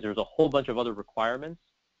 2015 is there's a whole bunch of other requirements.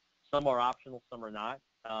 Some are optional, some are not,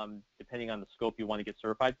 depending on the scope you want to get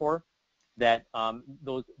certified for. That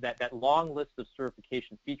that long list of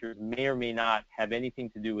certification features may or may not have anything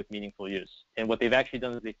to do with meaningful use. And what they've actually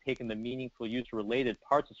done is they've taken the meaningful use related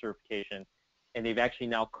parts of certification and they've actually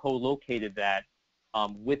now co-located that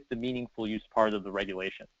with the meaningful use part of the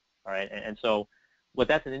regulation. All right, and so what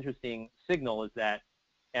that's an interesting signal is that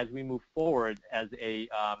as we move forward as a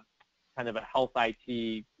kind of a health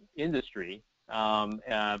IT industry,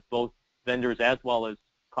 both vendors as well as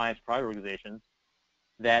clients, private organizations,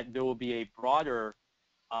 that there will be a broader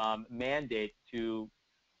mandate to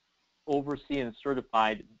oversee and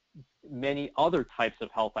certify many other types of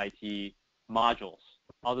health IT modules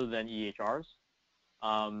other than EHRs,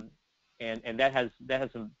 and that has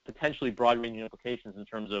some potentially broad-ranging implications in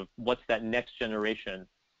terms of what's that next generation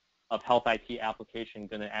of health IT application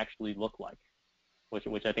going to actually look like,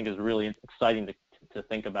 which I think is really exciting to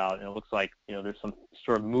think about, and it looks like there's some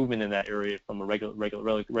sort of movement in that area from a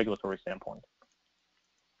regulatory standpoint.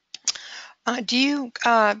 Do you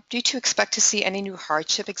two expect to see any new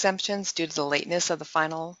hardship exemptions due to the lateness of the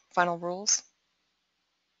final rules?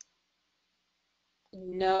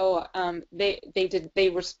 No, they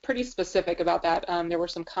were pretty specific about that. There were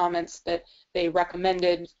some comments that they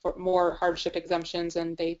recommended for more hardship exemptions,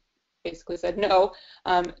 and they basically said no.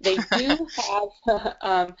 They do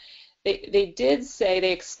have. They did say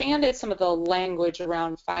they expanded some of the language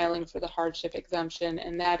around filing for the hardship exemption,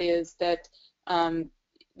 and that is that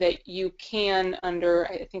that you can, under,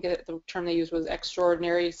 I think the term they used was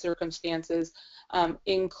extraordinary circumstances,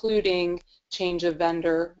 including change of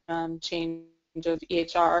vendor, change of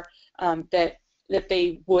EHR, that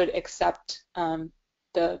they would accept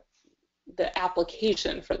the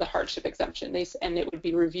application for the hardship exemption, and it would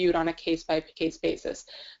be reviewed on a case-by-case basis.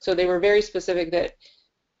 So they were very specific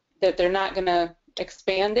that they're not going to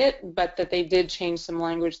expand it, but that they did change some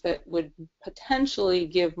language that would potentially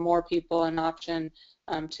give more people an option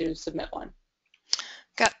to submit one.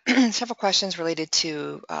 Got several questions related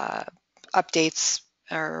to updates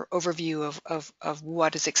or overview of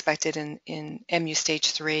what is expected in MU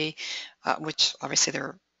Stage 3, which obviously there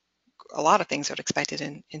are a lot of things that are expected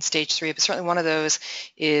in Stage 3, but certainly one of those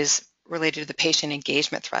is related to the patient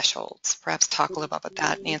engagement thresholds. Perhaps talk a little bit about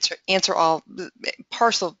that and answer all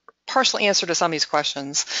partial answer to some of these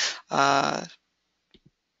questions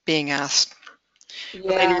being asked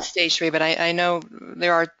related to Stage 3, but I know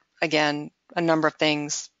there are, again, a number of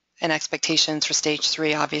things and expectations for Stage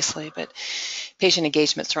 3, obviously, but patient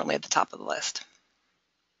engagement certainly at the top of the list.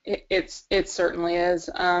 It certainly is.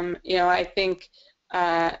 I think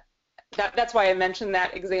that's why I mentioned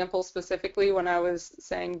that example specifically when I was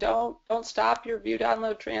saying don't stop your view,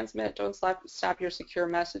 download, transmit, don't stop your secure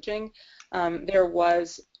messaging. There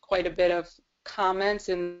was quite a bit of comments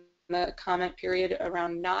in the comment period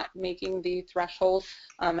around not making the threshold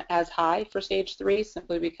as high for Stage 3,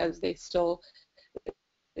 simply because they still,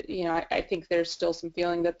 I think there's still some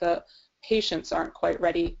feeling that the patients aren't quite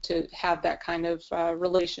ready to have that kind of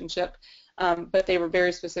relationship. But they were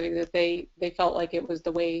very specific that they felt like it was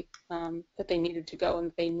the way that they needed to go, and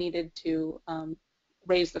that they needed to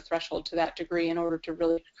raise the threshold to that degree in order to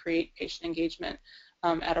really create patient engagement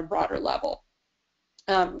at a broader level.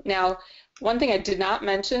 Now, one thing I did not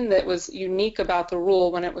mention that was unique about the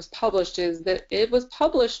rule when it was published is that it was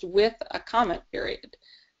published with a comment period.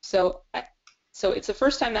 So it's the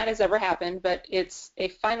first time that has ever happened, but it's a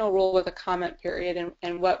final rule with a comment period,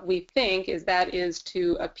 and what we think is that is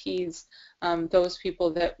to appease those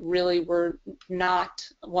people that really were not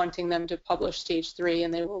wanting them to publish Stage 3,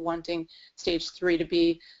 and they were wanting Stage 3 to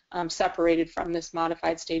be separated from this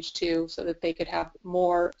modified Stage 2 so that they could have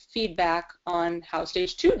more feedback on how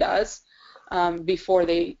Stage 2 does before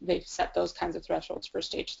they set those kinds of thresholds for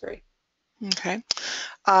Stage 3. Okay.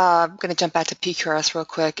 I'm going to jump back to PQRS real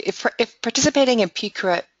quick. If participating in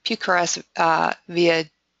PQRS via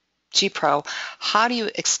GPro, how do you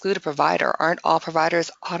exclude a provider? Aren't all providers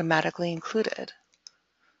automatically included?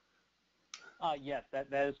 Yes,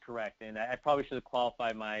 that is correct. And I probably should have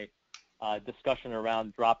qualified my discussion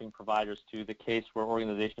around dropping providers to the case where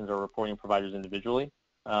organizations are reporting providers individually.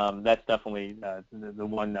 That's definitely the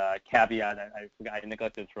one caveat I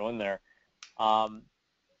neglected to throw in there.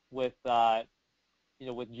 With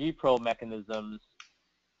GPro mechanisms,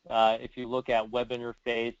 if you look at web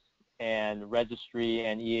interface and registry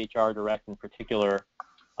and EHR Direct in particular,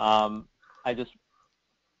 I just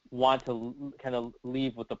want to kind of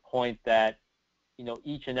leave with the point that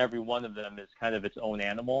each and every one of them is kind of its own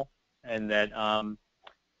animal, and that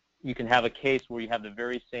you can have a case where you have the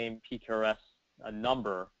very same PQRS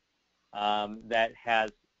number, that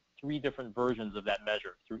has 3 different versions of that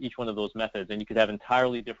measure through each one of those methods, and you could have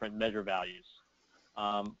entirely different measure values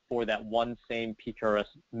for that one same PQRS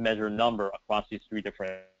measure number across these 3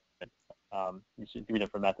 different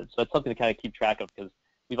methods. So it's something to kind of keep track of, because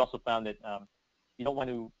we've also found that you don't want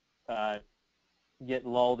to get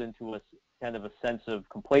lulled into a kind of a sense of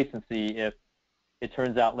complacency if it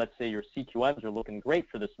turns out, let's say, your CQMs are looking great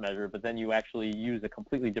for this measure, but then you actually use a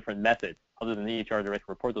completely different method other than the EHR direct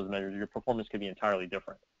to report those measures. Your performance could be entirely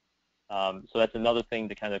different. So that's another thing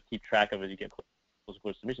to kind of keep track of as you get close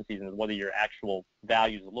to submission season, is what do your actual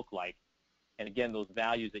values look like. And again, those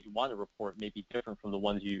values that you want to report may be different from the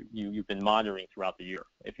ones you've been monitoring throughout the year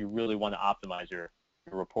if you really want to optimize your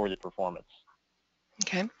reported performance.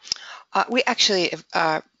 Okay. We actually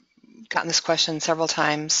have gotten this question several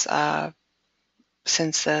times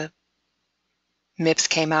since the MIPS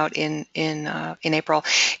came out in April.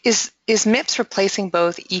 Is MIPS replacing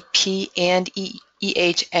both EP and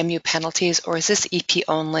EHMU penalties, or is this EP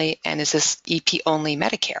only, and is this EP only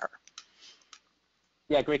Medicare?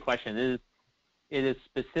 Yeah, great question. It is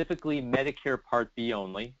specifically Medicare Part B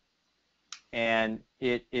only, and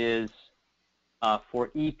it is for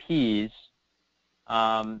EPs.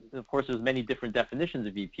 Of course, there's many different definitions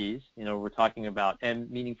of EPs. You know, we're talking about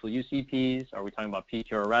meaningful use EPs. Are we talking about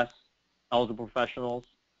PQRS eligible professionals?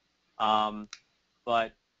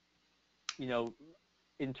 But you know,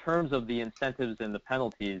 in terms of the incentives and the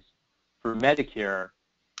penalties for Medicare,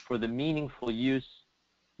 for the meaningful use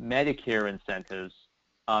Medicare incentives,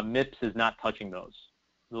 MIPS is not touching those.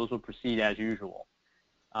 Those will proceed as usual.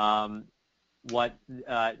 What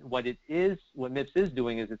MIPS is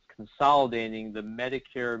doing is it's consolidating the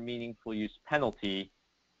Medicare meaningful use penalty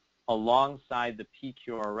alongside the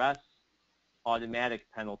PQRS automatic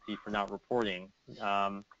penalty for not reporting,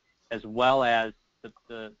 as well as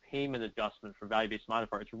the payment adjustment for value-based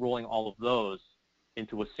modifier. It's rolling all of those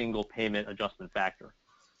into a single payment adjustment factor.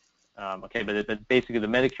 Okay, but basically the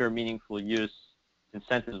Medicare meaningful use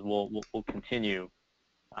incentives will continue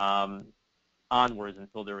onwards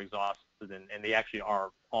until they're exhausted, and they actually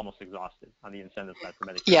are almost exhausted on the incentive side for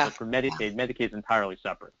Medicare. Yeah. But for Medicaid, Medicaid is entirely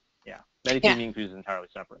separate. Yeah, Medicaid meaningful use is entirely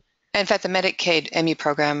separate. In fact, the Medicaid MU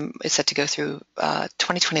program is set to go through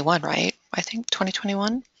 2021, right? I think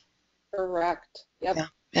 2021. Correct. Yep. Yeah.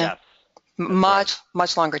 Yes.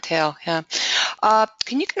 Much longer tail. Yeah.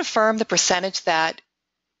 Can you confirm the percentage that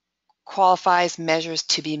qualifies measures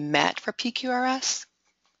to be met for PQRS?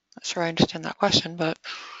 Not sure I understand that question, but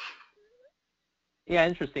yeah,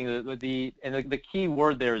 interesting. The key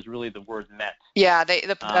word there is really the word met. Yeah,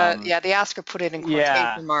 the asker put it in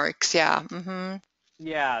quotation marks. Yeah. Mm-hmm.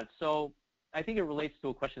 Yeah. So I think it relates to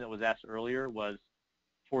a question that was asked earlier. Was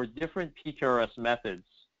for different PQRS methods,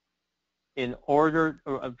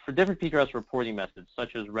 for different PQRS reporting methods,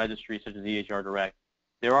 such as registry, such as EHR Direct,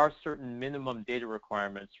 there are certain minimum data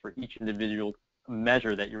requirements for each individual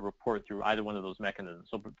measure that you report through either one of those mechanisms.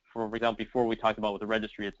 So, for example, before we talked about with the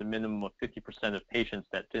registry, it's a minimum of 50% of patients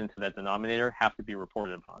that fit into that denominator have to be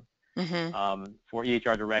reported upon. Mm-hmm. For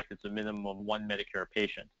EHR Direct, it's a minimum of 1 Medicare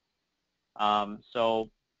patient. So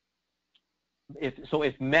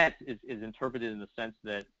if MET is interpreted in the sense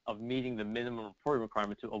that of meeting the minimum reporting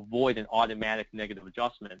requirement to avoid an automatic negative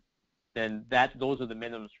adjustment, then those are the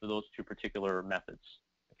minimums for those 2 particular methods.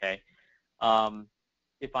 Okay.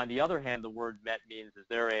 If on the other hand the word MET means is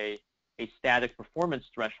there a static performance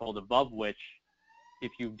threshold above which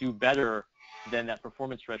if you do better than that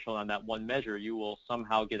performance threshold on that one measure, you will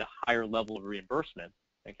somehow get a higher level of reimbursement.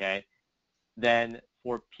 Okay. Then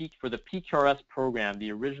for the PQRS program,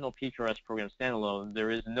 the original PQRS program standalone,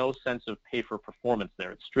 there is no sense of pay for performance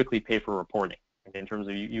there. It's strictly pay for reporting. Okay? In terms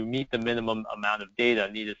of you meet the minimum amount of data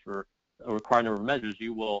needed for a required number of measures,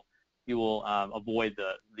 you will avoid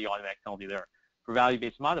the automatic penalty there. For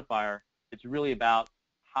value-based modifier, it's really about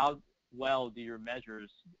how well do your measures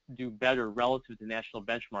do better relative to national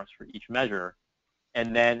benchmarks for each measure,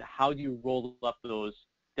 and then how do you roll up those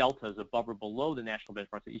deltas above or below the national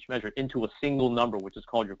benchmarks of each measure into a single number, which is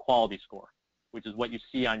called your quality score, which is what you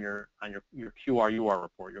see on your QRUR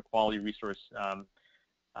report, your quality resource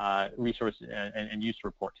and use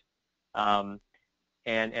report.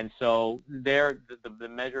 And so there, the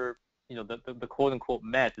measure, the quote unquote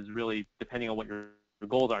MET is really depending on what your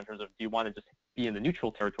goals are in terms of, do you want to just be in the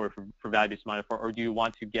neutral territory for value-based modifier, or do you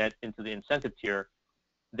want to get into the incentive tier?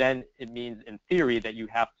 Then it means in theory that you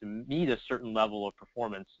have to meet a certain level of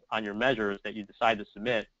performance on your measures that you decide to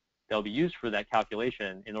submit. They'll be used for that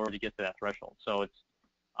calculation in order to get to that threshold. So it's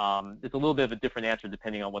a little bit of a different answer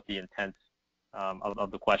depending on what the intent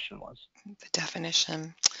of the question was. The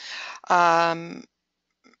definition. And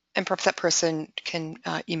perhaps that person can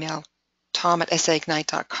email Tom at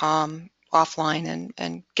saignite.com offline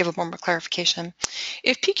and give a more clarification.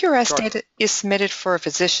 If PQRS Sure. data is submitted for a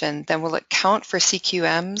physician, then will it count for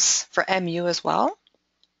CQMs for MU as well?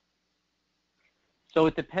 So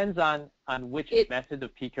it depends on which method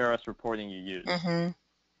of PQRS reporting you use. Mm-hmm.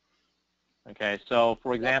 Okay, so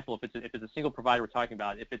for example, if it's a single provider we're talking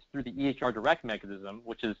about, if it's through the EHR direct mechanism,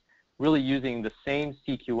 which is really using the same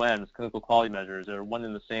CQMs, clinical quality measures, that are one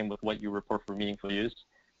and the same with what you report for meaningful use,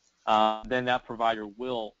 then that provider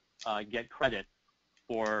will get credit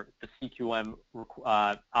for the CQM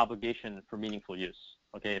obligation for meaningful use,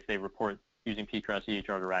 okay, if they report using PQRS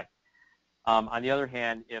EHR direct. On the other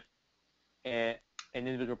hand, if an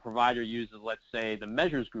individual provider uses, let's say, the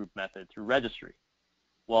measures group method through registry,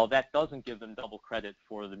 well, that doesn't give them double credit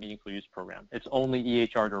for the meaningful use program. It's only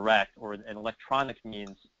EHR direct or an electronic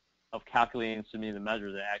means of calculating and submitting the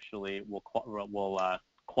measure that actually will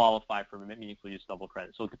qualify for meaningful use double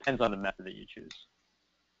credit. So it depends on the method that you choose.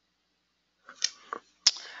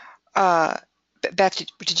 Beth,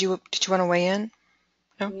 did you want to weigh in?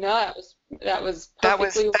 No, that was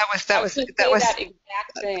perfectly. That was that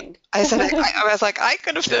exact thing. I said I was like, I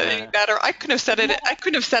could have said it any better. I couldn't have said it. I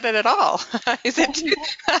couldn't have said it at all. Is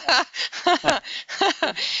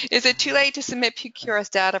it too late to submit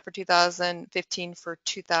PQRS data for 2015 for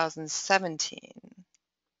 2017?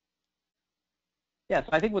 Yes,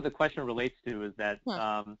 I think what the question relates to is that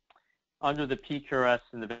under the PQRS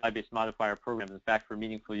and the value-based modifier programs, in fact, for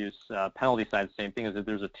meaningful use penalty side, the same thing is that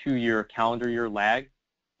there's a 2-year calendar year lag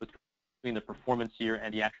between the performance year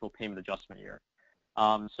and the actual payment adjustment year.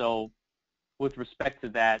 So with respect to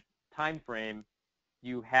that time frame,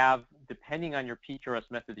 you have, depending on your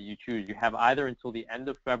PQRS method that you choose, you have either until the end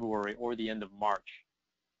of February or the end of March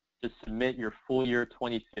to submit your full year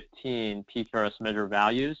 2015 PQRS measure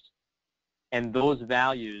values, and those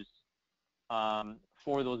values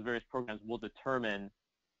for those various programs will determine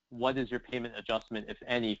what is your payment adjustment, if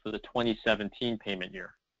any, for the 2017 payment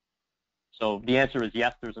year. So the answer is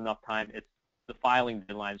yes, there's enough time. It's the filing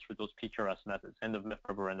deadlines for those PQRS methods, end of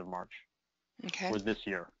February, end of March, for this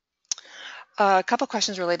year. A couple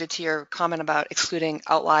questions related to your comment about excluding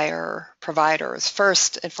outlier providers.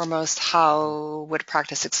 First and foremost, how would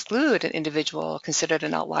practice exclude an individual considered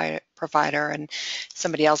an outlier provider? And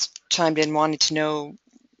somebody else chimed in wanting to know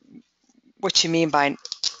what you mean by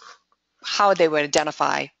how they would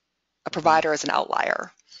identify a provider as an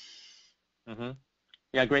outlier.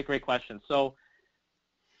 Yeah, great question. So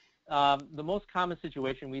the most common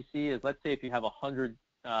situation we see is, let's say if you have 100,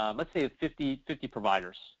 let's say 50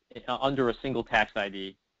 providers under a single tax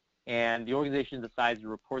ID, and the organization decides to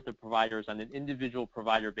report the providers on an individual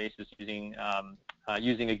provider basis using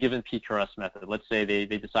using a given PQRS method. Let's say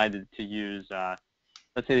they decided to use,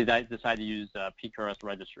 let's say they decide to use PQRS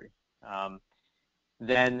registry.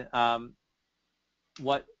 Then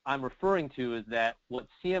what I'm referring to is that what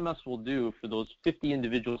CMS will do for those 50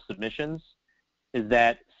 individual submissions is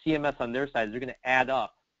that CMS on their side, they're going to add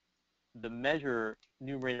up the measure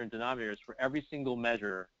numerator and denominators for every single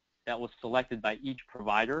measure that was selected by each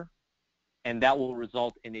provider, and that will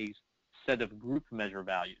result in a set of group measure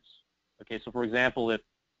values. Okay, so for example,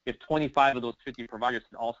 if 25 of those 50 providers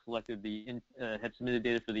had all selected had submitted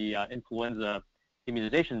data for the influenza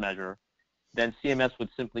immunization measure, then CMS would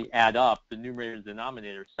simply add up the numerator and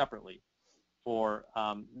denominator separately for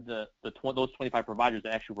those 25 providers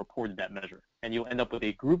that actually reported that measure. And you'll end up with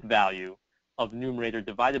a group value of numerator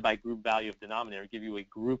divided by group value of denominator, give you a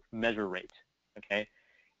group measure rate, okay?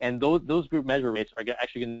 And those group measure rates are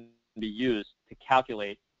actually going to be used to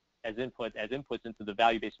calculate as inputs into the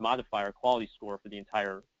value-based modifier quality score for the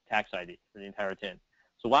entire tax ID, for the entire TIN.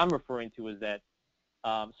 So what I'm referring to is that,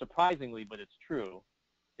 surprisingly, but it's true,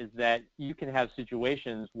 is that you can have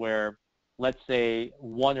situations where, let's say,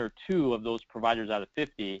 1 or 2 of those providers out of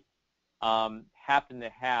 50 happen to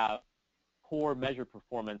have poor measure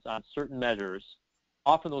performance on certain measures.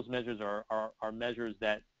 Often those measures are measures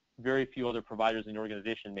that very few other providers in the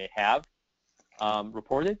organization may have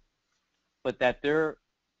reported, but that their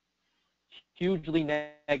hugely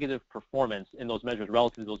negative performance in those measures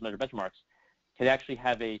relative to those measure benchmarks can actually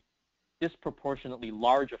have a disproportionately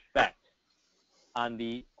large effect on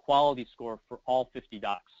the quality score for all 50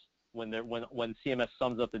 docs when CMS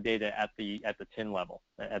sums up the data at the TIN level,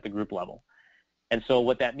 at the group level. And so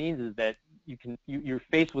what that means is that you're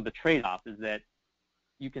faced with a trade-off, is that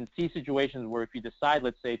you can see situations where if you decide,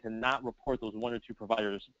 let's say, to not report those 1 or 2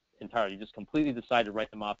 providers entirely, you just completely decide to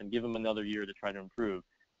write them off and give them another year to try to improve,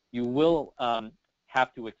 you will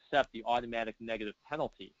have to accept the automatic negative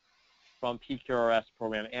penalty from PQRS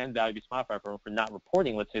program and value-based modifier program for not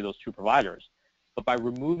reporting, let's say, those 2 providers. But by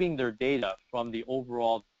removing their data from the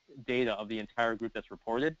overall data of the entire group that's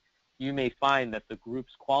reported, you may find that the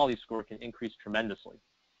group's quality score can increase tremendously.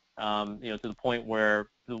 To the point where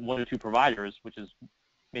the 1 or 2 providers, which is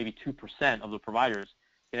maybe 2% of the providers,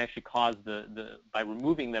 can actually cause by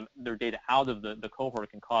removing their data out of the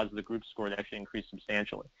cohort, can cause the group score to actually increase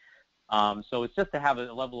substantially. So it's just to have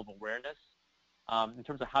a level of awareness. In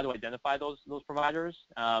terms of how to identify those providers,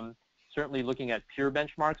 certainly looking at peer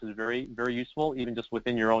benchmarks is very, very useful, even just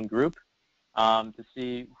within your own group, to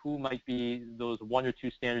see who might be those 1 or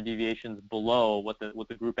 2 standard deviations below what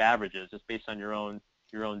the group average is, just based on your own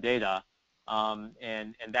data,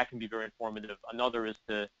 and that can be very informative. Another is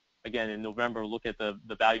to, again, in November, look at the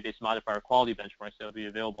value-based modifier quality benchmarks that will be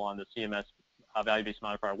available on the CMS value-based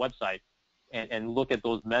modifier website, and look at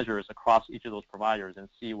those measures across each of those providers and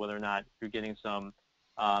see whether or not you're getting some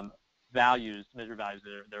measure values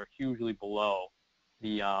that are hugely below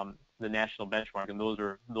the national benchmark, and those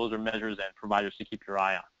are measures and providers to keep your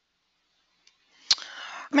eye on.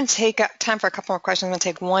 I'm going to take time for a couple more questions. I'm going to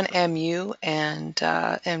take one MU and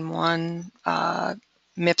one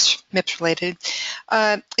MIPS related.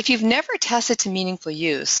 If you've never tested to meaningful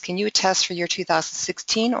use, can you attest for year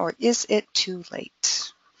 2016, or is it too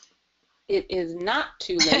late? It is not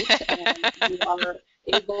too late. You are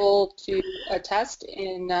able to attest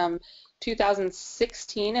in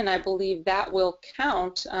 2016, and I believe that will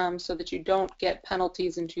count so that you don't get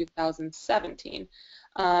penalties in 2017.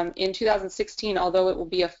 In 2016, although it will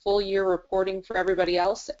be a full year reporting for everybody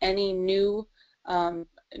else, any new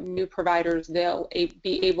providers, they'll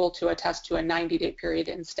be able to attest to a 90-day period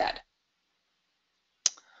instead.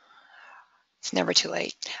 It's never too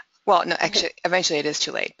late. Well, no, actually, eventually it is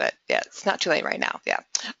too late, but yeah, it's not too late right now. Yeah.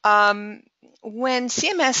 When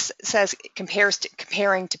CMS says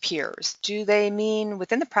comparing to peers, do they mean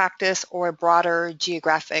within the practice or a broader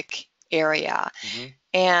geographic area? Mm-hmm.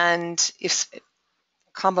 And if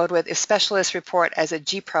comboed with, if specialists report as a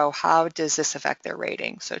G-Pro, how does this affect their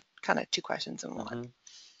rating? So kind of 2 questions in one. Mm-hmm.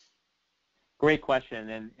 Great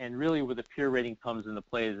question, and really where the peer rating comes into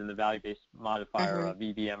play is in the value-based modifier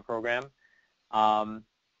VBM program.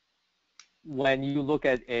 When you look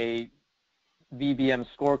at a VBM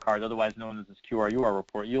scorecard, otherwise known as this QRUR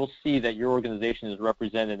report, you'll see that your organization is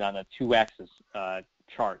represented on a 2-axis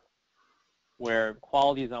chart, where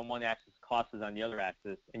quality is on one axis, cost is on the other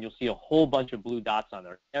axis, and you'll see a whole bunch of blue dots on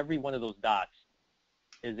there. Every one of those dots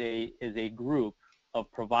is a group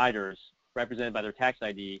of providers represented by their tax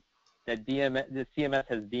ID that the CMS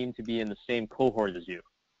has deemed to be in the same cohort as you,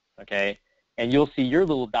 okay? And you'll see your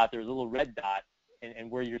little dot, there's a little red dot,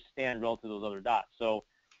 and where you stand relative to those other dots. So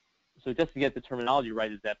just to get the terminology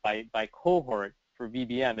right, is that by cohort for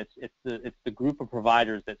VBM, it's the group of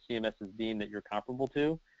providers that CMS has deemed that you're comparable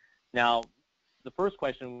to. Now, the first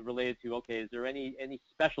question related to, okay, is there any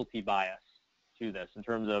specialty bias to this in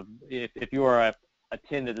terms of if you are a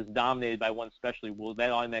TIN that is dominated by one specialty, will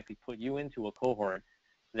that automatically put you into a cohort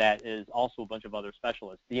that is also a bunch of other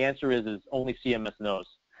specialists? The answer is only CMS knows,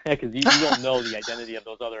 because you don't know the identity of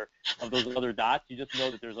those other dots. You just know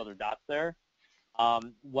that there's other dots there.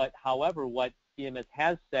 However, what CMS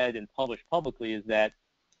has said and published publicly is that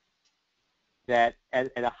at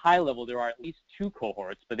a high level there are at least 2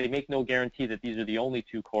 cohorts, but they make no guarantee that these are the only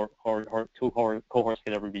 2 cohorts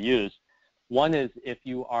could ever be used. One is if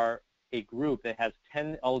you are a group that has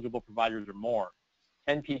 10 eligible providers or more,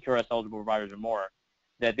 10 PQRS eligible providers or more,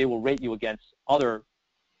 that they will rate you against other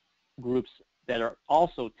groups that are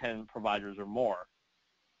also 10 providers or more.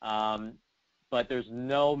 But there's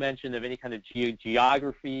no mention of any kind of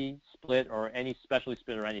geography split or any specialty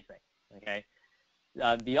split or anything, okay?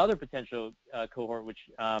 The other potential cohort, which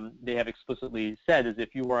they have explicitly said, is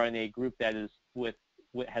if you are in a group that is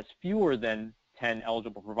has fewer than 10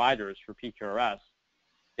 eligible providers for PQRS,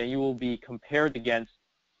 then you will be compared against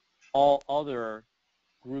all other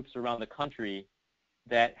groups around the country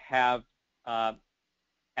that have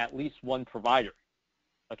at least 1 provider.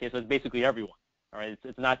 Okay, so it's basically everyone. All right,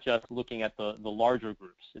 it's not just looking at the larger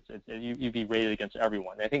groups. You'd be rated against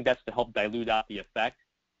everyone. And I think that's to help dilute out the fact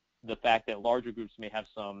that larger groups may have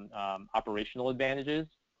some operational advantages,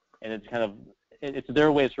 and it's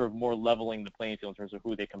their way of sort of more leveling the playing field in terms of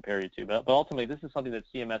who they compare you to. But ultimately, this is something that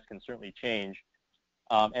CMS can certainly change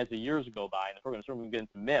as the years go by. And the program, so when we get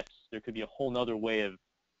into MIPS, there could be a whole other way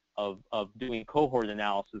of doing cohort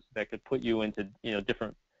analysis that could put you into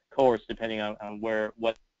different cohorts depending on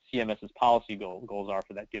what CMS's policy goals are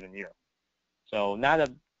for that given year. So not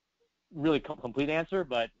a really complete answer,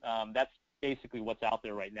 but that's basically what's out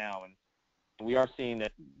there right now, and we are seeing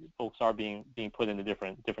that folks are being put into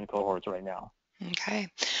different cohorts right now. Okay.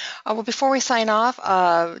 Well, before we sign off,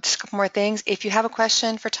 just a couple more things. If you have a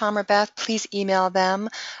question for Tom or Beth, please email them,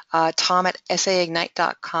 Tom at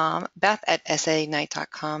saignite.com, Beth at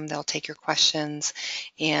saignite.com. They'll take your questions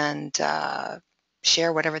and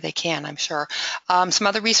share whatever they can, I'm sure. Some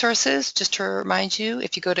other resources, just to remind you,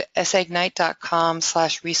 if you go to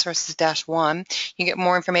saignite.com/resources-1, you can get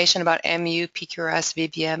more information about MU, PQRS,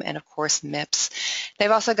 VBM, and of course MIPS.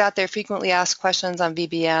 They've also got their frequently asked questions on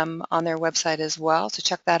VBM on their website as well, so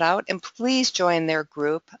check that out. And please join their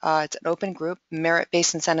group. It's an open group,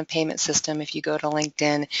 Merit-Based Incentive Payment System, if you go to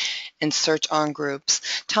LinkedIn and search on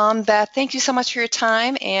groups. Tom, Beth, thank you so much for your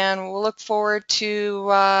time, and we'll look forward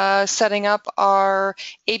to setting up our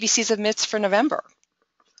ABCs of MIPS for November.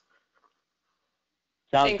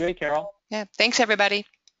 Sounds good, Carol. Yeah, thanks everybody.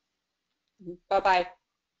 Bye-bye.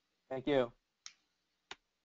 Thank you.